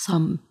where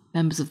some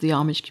members of the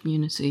Amish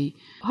community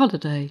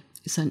holiday,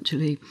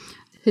 essentially.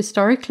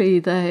 Historically,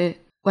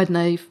 when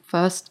they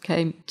first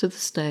came to the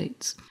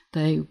States,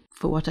 they,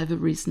 for whatever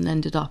reason,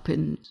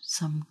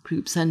 some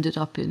groups ended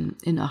up in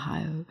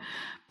Ohio.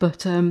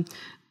 But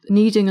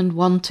needing and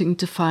wanting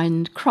to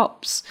find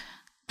crops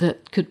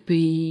that could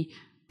be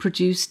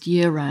produced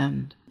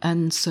year-round.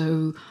 And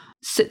so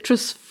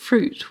citrus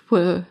fruit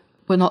were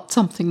not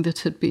something that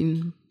had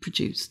been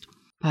produced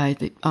by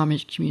the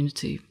Amish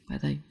community where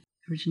they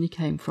originally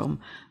came from,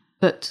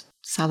 but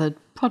salad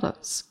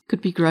products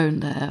could be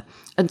grown there.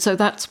 And so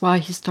that's why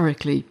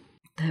historically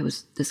there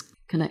was this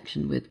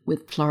connection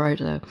with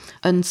Florida.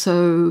 And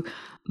so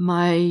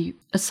my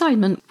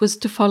assignment was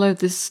to follow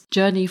this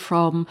journey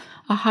from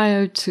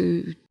Ohio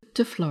to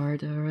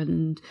Florida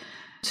and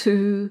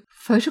to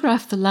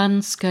photograph the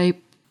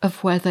landscape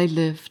of where they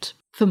lived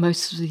for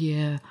most of the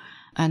year,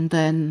 and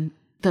then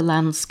the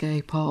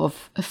landscape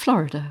of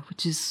Florida,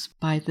 which is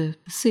by the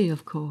sea,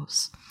 of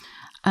course.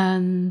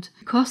 And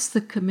because the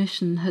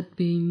commission had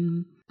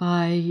been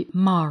by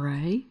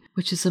Mare,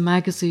 which is a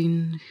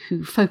magazine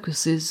who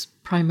focuses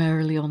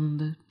primarily on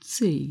the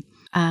sea,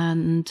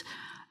 and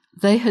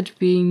they had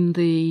been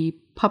the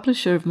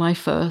publisher of my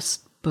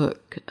first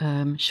book,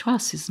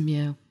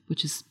 Schwarzmeer,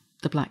 which is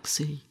the Black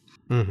Sea.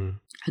 Mm-hmm.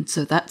 And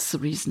so that's the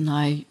reason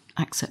I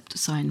accept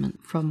assignment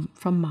from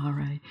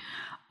Mare.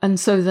 And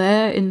so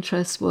their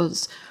interest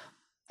was,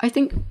 I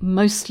think,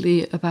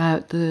 mostly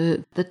about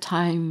the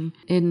time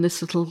in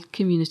this little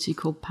community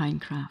called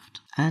Pinecraft,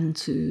 and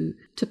to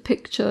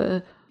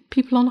picture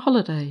people on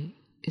holiday,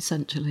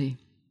 essentially.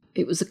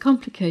 It was a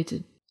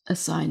complicated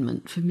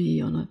assignment for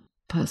me on a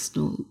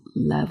personal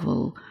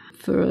level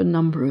for a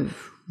number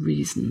of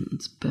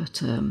reasons,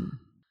 but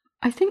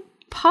I think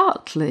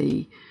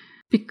partly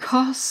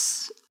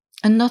because,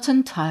 and not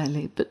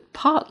entirely, but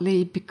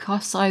partly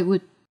because I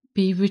would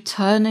be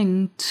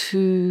returning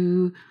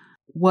to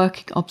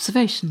working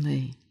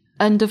observationally.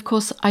 And of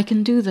course I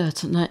can do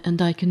that,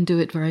 and I can do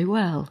it very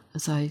well,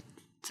 as I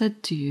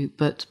said to you,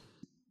 but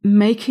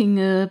making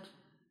a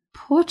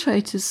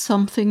portrait is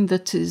something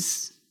that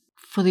is,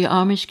 for the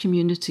Amish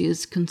community,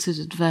 is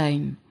considered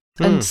vain.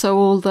 And so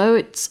although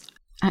it's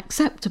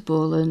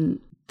acceptable and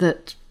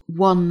that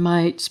one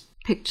might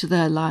picture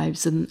their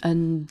lives,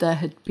 and there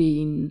had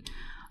been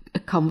a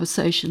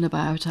conversation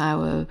about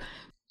our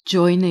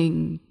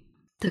joining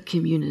the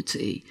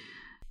community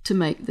to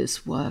make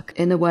this work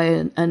in a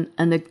way,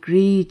 and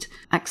agreed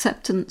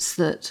acceptance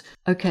that,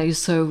 okay,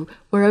 so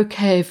we're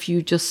okay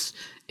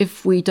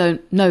if we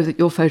don't know that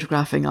you're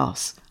photographing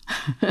us.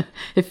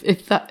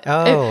 if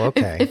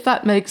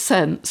that makes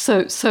sense.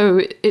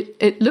 So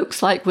it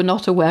looks like we're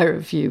not aware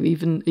of you,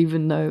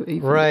 even though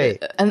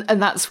right.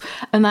 And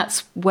that's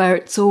where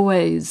it's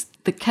always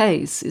the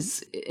case,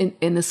 is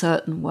in a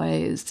certain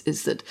way,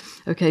 is that,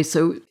 okay,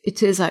 so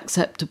it is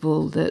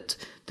acceptable that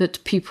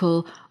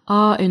people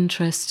are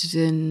interested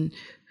in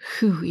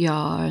who we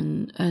are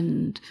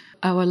and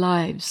our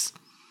lives.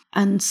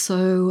 And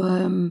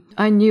so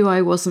I knew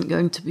I wasn't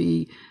going to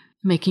be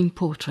making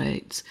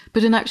portraits.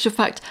 But in actual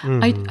fact,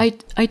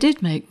 I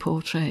did make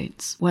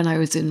portraits. When I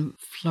was in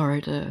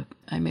Florida,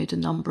 I made a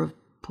number of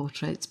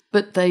portraits,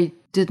 but they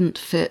didn't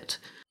fit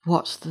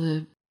what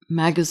the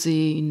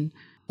magazine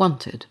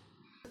wanted.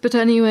 But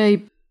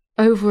anyway,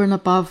 over and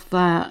above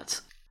that,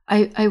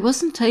 I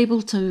wasn't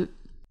able to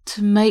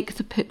make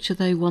the picture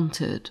they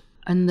wanted.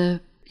 And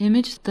the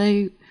image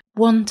they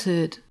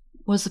wanted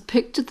was a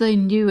picture they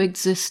knew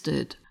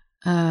existed,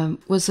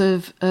 was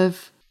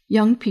of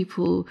young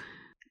people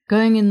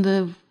going in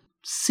the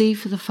sea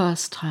for the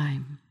first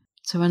time.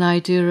 So an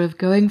idea of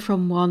going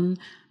from one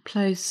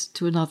place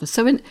to another.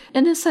 So in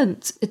a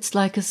sense, it's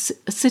like a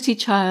city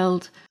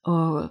child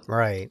or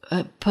right.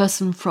 a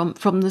person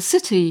from the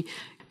city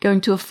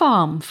going to a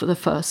farm for the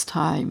first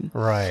time.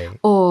 Right.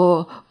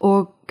 Or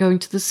going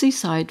to the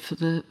seaside for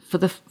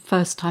the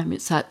first time.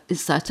 It's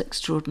that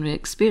extraordinary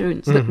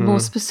experience. But more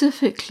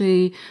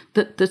specifically,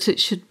 that it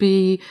should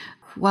be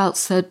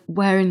whilst they're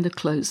wearing the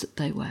clothes that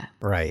they wear.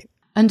 Right.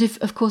 And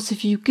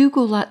if you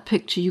Google that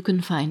picture, you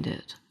can find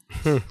it.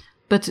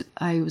 But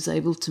I was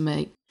able to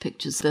make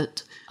pictures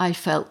that I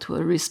felt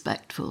were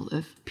respectful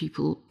of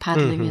people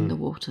paddling in the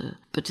water.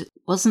 But it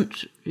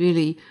wasn't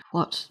really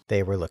what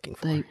they were looking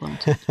for. They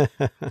wanted.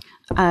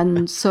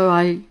 And so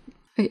I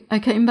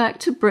came back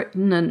to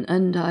Britain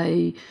and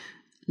I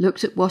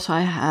looked at what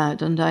I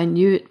had, and I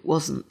knew it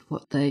wasn't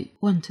what they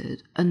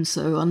wanted. And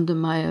so under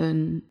my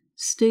own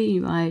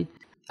steam, I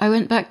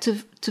went back to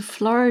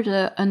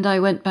Florida, and I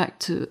went back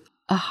to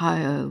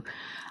Ohio,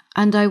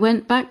 and I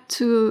went back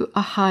to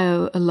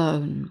Ohio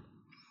alone.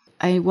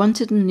 I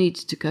wanted and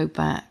needed to go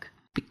back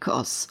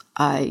because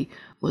I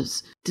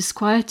was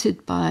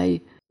disquieted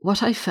by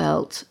what I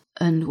felt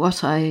and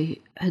what I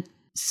had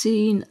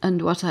seen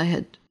and what I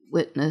had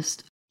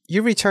witnessed.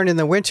 You returned in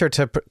the winter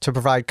to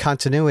provide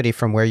continuity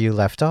from where you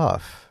left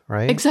off,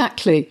 right?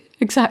 Exactly.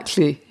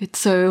 It's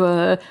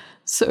so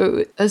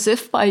as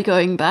if by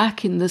going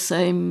back in the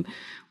same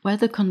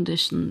weather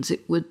conditions,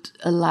 it would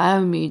allow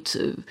me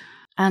to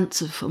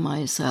answer for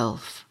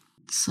myself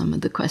some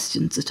of the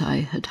questions that I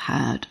had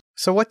had.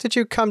 So what did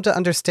you come to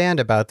understand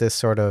about this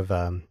sort of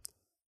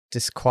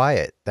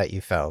disquiet that you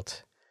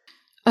felt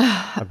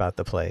about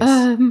the place?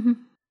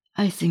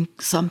 I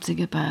think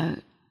something about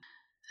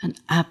an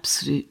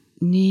absolute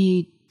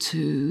need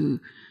to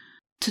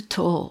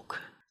talk,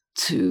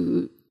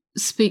 to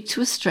speak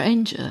to a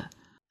stranger,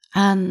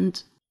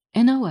 and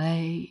in a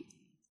way,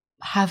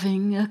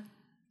 having a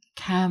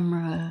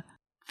camera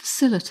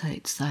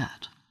facilitates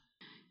that.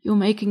 You're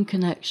making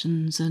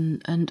connections,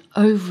 and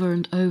over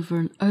and over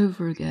and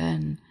over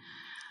again,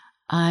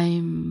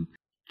 I'm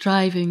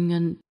driving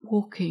and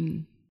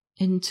walking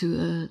into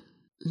a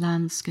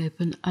landscape,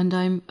 and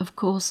I'm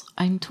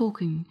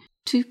talking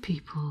to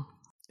people.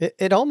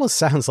 It almost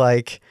sounds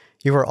like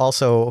you were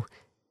also,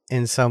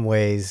 in some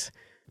ways,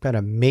 kind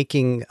of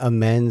making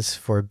amends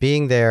for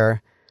being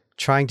there,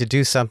 trying to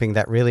do something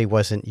that really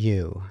wasn't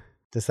you.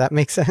 Does that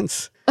make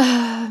sense?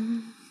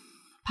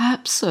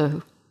 Perhaps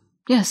so.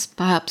 Yes,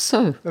 perhaps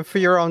so. For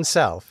your own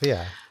self,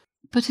 yeah.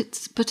 But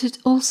it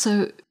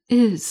also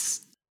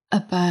is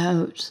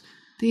about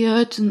the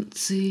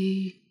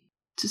urgency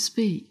to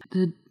speak.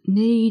 The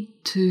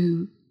need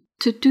to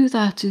do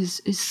that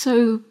is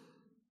so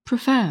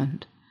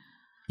profound.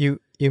 You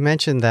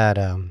mentioned that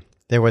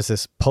there was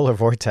this polar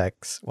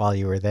vortex while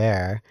you were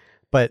there,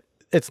 but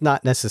it's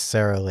not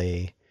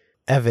necessarily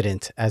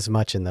evident as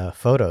much in the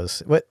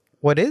photos.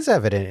 What is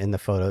evident in the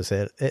photos,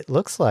 it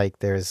looks like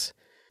there's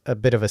a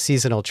bit of a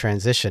seasonal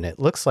transition. It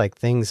looks like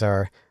things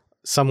are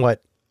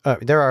somewhat,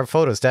 there are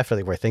photos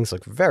definitely where things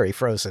look very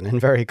frozen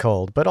and very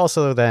cold, but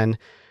also then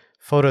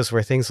photos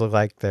where things look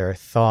like they're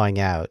thawing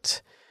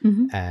out.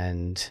 Mm-hmm.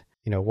 And,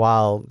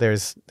 while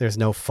there's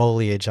no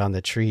foliage on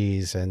the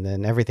trees and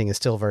then everything is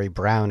still very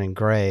brown and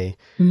gray,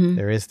 mm-hmm.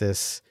 there is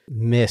this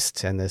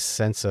mist and this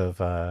sense of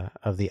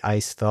the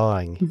ice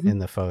thawing mm-hmm. in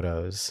the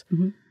photos.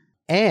 Mm-hmm.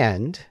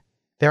 And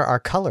there are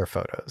color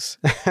photos.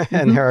 And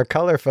mm-hmm. there are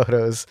color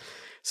photos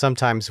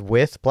sometimes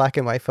with black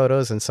and white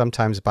photos and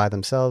sometimes by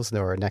themselves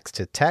or next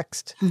to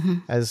text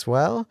as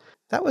well.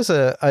 That was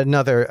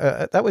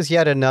that was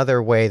yet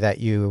another way that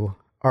you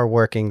are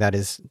working that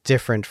is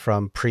different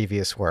from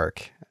previous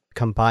work,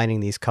 combining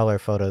these color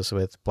photos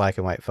with black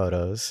and white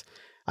photos.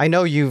 I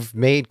know you've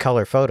made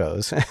color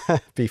photos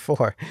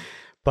before,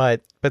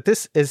 but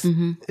this is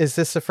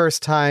this the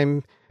first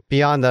time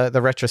beyond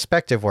the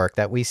retrospective work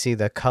that we see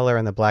the color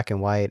and the black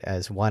and white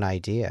as one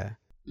idea?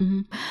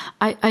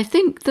 I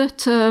think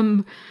that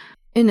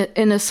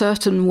in a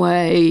certain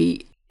way,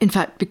 in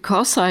fact,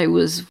 because I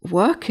was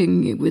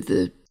working with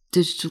a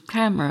digital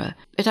camera,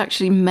 it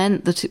actually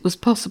meant that it was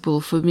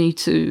possible for me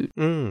to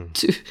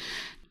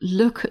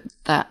look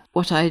at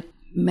what I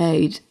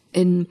made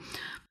in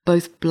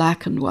both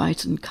black and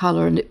white and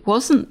color, and it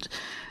wasn't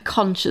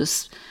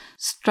conscious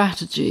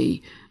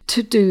strategy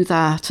to do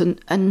that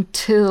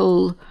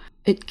until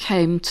it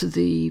came to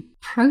the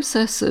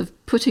process of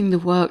putting the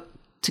work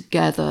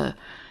together,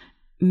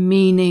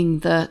 meaning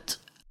that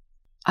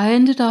I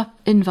ended up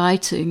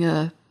inviting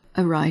a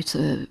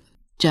writer,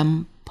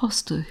 Jem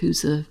Poster,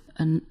 who's a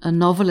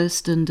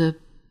novelist and a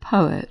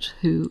poet,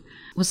 who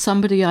was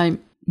somebody I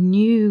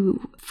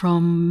knew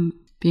from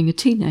being a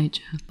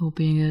teenager or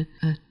being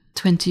a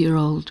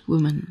 20-year-old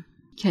woman.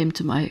 Came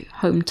to my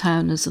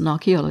hometown as an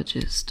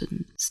archaeologist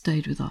and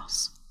stayed with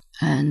us.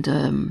 And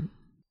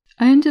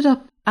I ended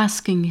up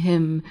asking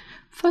him,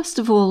 first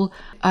of all,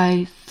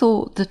 I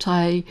thought that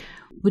I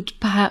would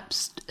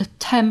perhaps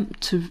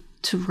attempt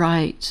to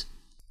write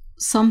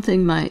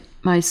something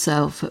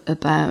myself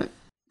about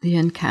the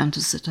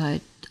encounters that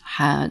I'd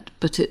had,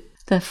 but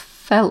there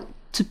felt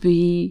to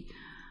be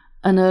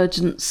an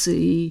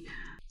urgency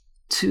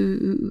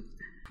to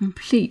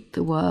complete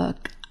the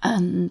work.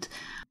 And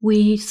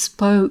we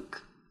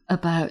spoke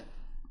about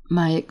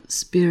my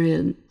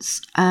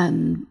experience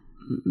and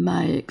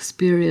my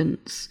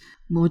experience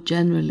more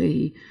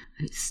generally,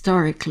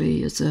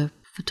 historically, as a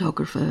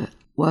photographer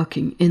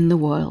working in the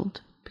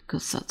world,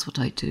 because that's what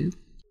I do.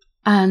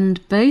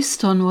 And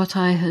based on what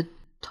I had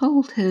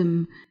told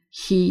him,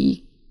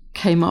 he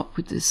came up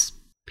with this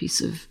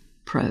piece of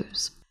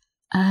prose.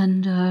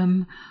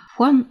 And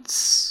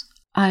once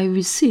I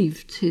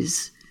received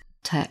his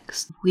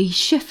text, we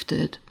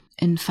shifted,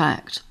 in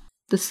fact,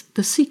 the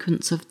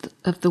sequence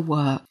of the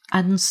work.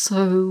 And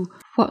so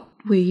what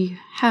we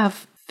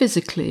have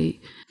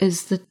physically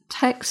is the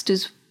text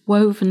is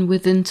woven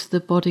within the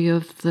body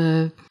of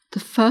the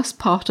first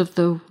part of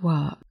the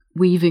work,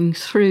 weaving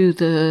through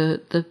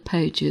the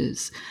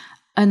pages,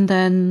 and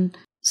then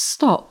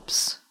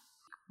stops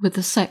with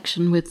a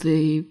section with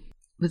the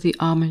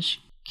Amish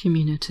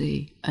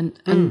community.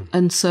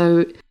 And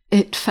so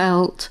it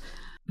felt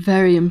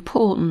very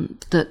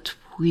important that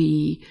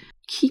we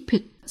keep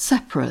it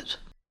separate,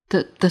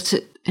 that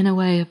it, in a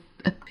way,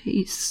 a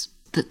piece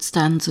that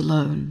stands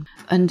alone.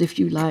 And if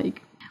you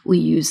like, we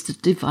use the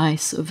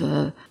device of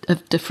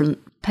different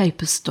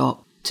paper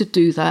stock to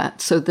do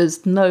that. So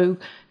there's no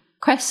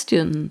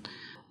question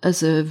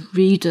as a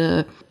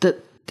reader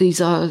that these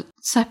are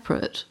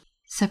separate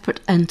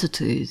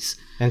entities.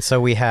 And so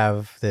we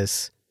have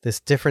this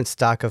different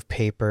stock of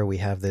paper. We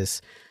have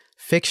this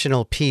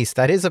fictional piece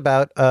that is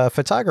about a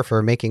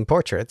photographer making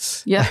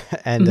portraits. Yeah.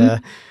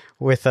 And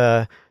with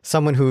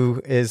someone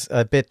who is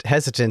a bit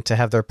hesitant to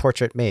have their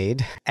portrait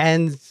made.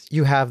 And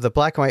you have the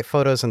black and white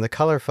photos and the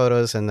color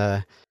photos, and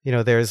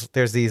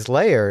there's these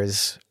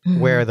layers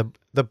where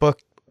the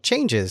book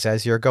changes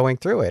as you're going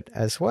through it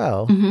as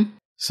well.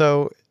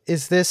 So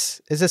is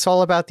this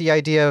all about the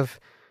idea of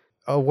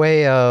a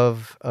way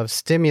of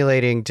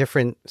stimulating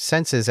different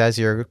senses as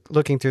you're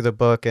looking through the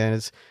book, and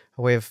it's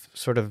a way of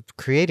sort of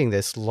creating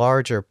this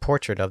larger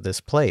portrait of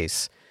this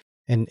place?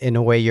 And in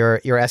a way,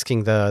 you're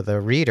asking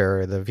the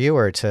reader, the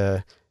viewer,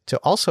 to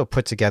also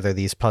put together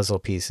these puzzle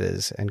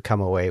pieces and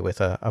come away with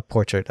a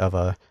portrait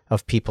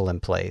of people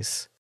and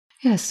place.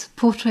 Yes,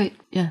 portrait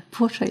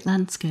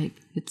landscape.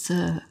 It's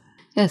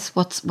yes,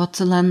 what's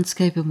a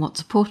landscape and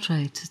what's a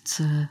portrait?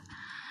 It's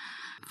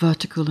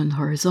vertical and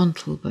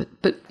horizontal,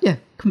 but yeah,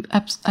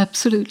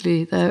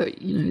 absolutely.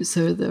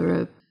 So there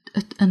are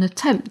an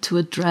attempt to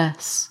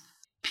address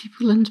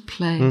people and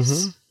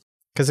place.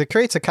 Because it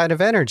creates a kind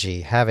of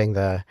energy having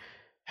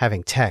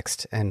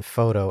text and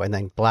photo and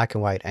then black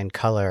and white and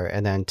color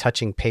and then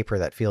touching paper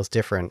that feels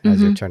different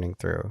as you're turning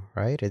through,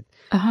 right? It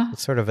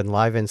sort of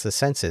enlivens the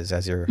senses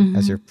as you're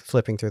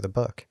flipping through the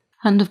book.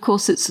 And of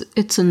course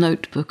it's a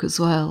notebook as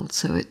well,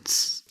 so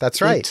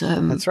That's right.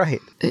 That's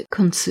right. It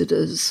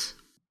considers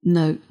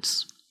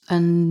notes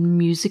and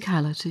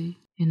musicality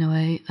in a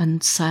way,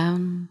 and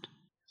sound.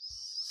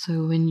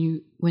 So when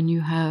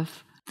you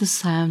have the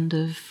sound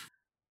of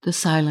the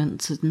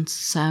silence and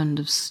sound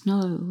of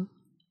snow,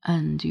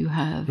 and you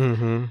have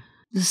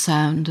the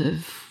sound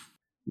of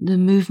the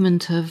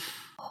movement of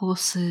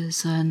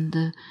horses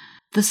and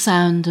the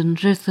sound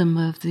and rhythm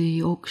of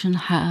the auction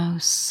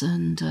house,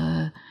 and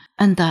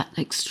that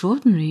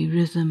extraordinary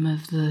rhythm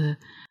of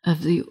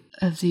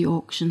the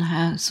auction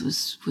house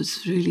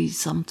was really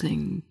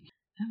something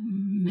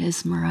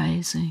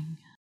mesmerizing.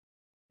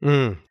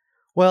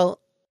 Well,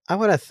 I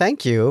want to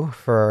thank you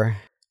for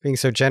being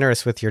so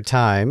generous with your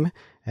time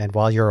and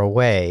while you're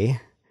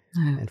away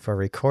and for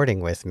recording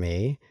with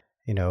me.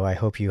 I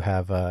hope you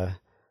have a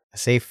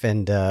safe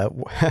and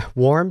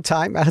warm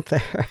time out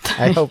there.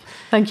 I hope.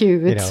 Thank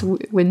you. It's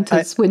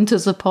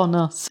winter's upon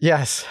us.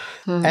 Yes.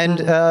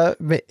 And,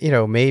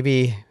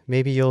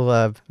 maybe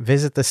you'll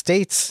visit the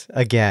States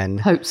again.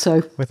 Hope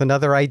so. With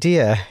another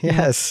idea.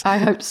 Yes. I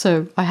hope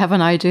so. I have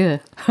an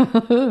idea.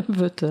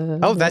 But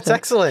that's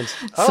excellent.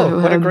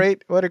 What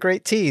a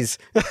great tease.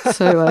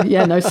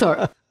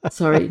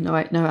 Sorry. No,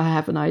 I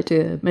have an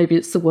idea. Maybe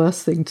it's the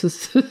worst thing to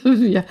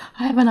yeah,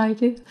 I have an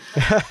idea.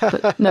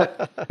 But no,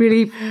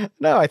 really.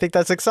 No, I think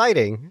that's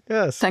exciting.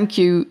 Yes. Thank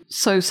you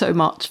so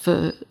much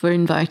for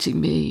inviting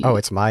me. Oh,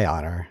 it's my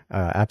honor.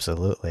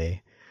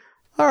 Absolutely.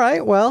 All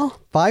right. Well,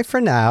 bye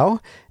for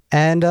now.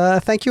 And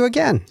thank you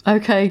again.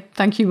 Okay.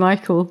 Thank you,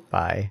 Michael.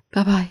 Bye.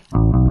 Bye-bye.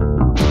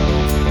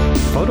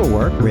 Photo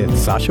Work with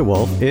Sasha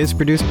Wolf is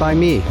produced by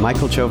me,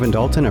 Michael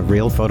Chauvin-Dalton of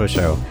Real Photo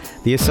Show.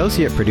 The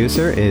associate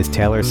producer is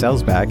Taylor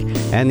Selsback,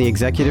 and the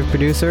executive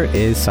producer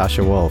is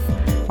Sasha Wolf.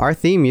 Our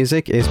theme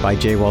music is by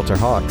J. Walter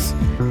Hawks.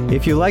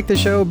 If you like the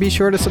show, be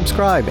sure to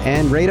subscribe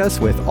and rate us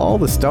with all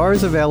the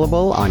stars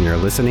available on your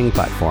listening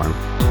platform.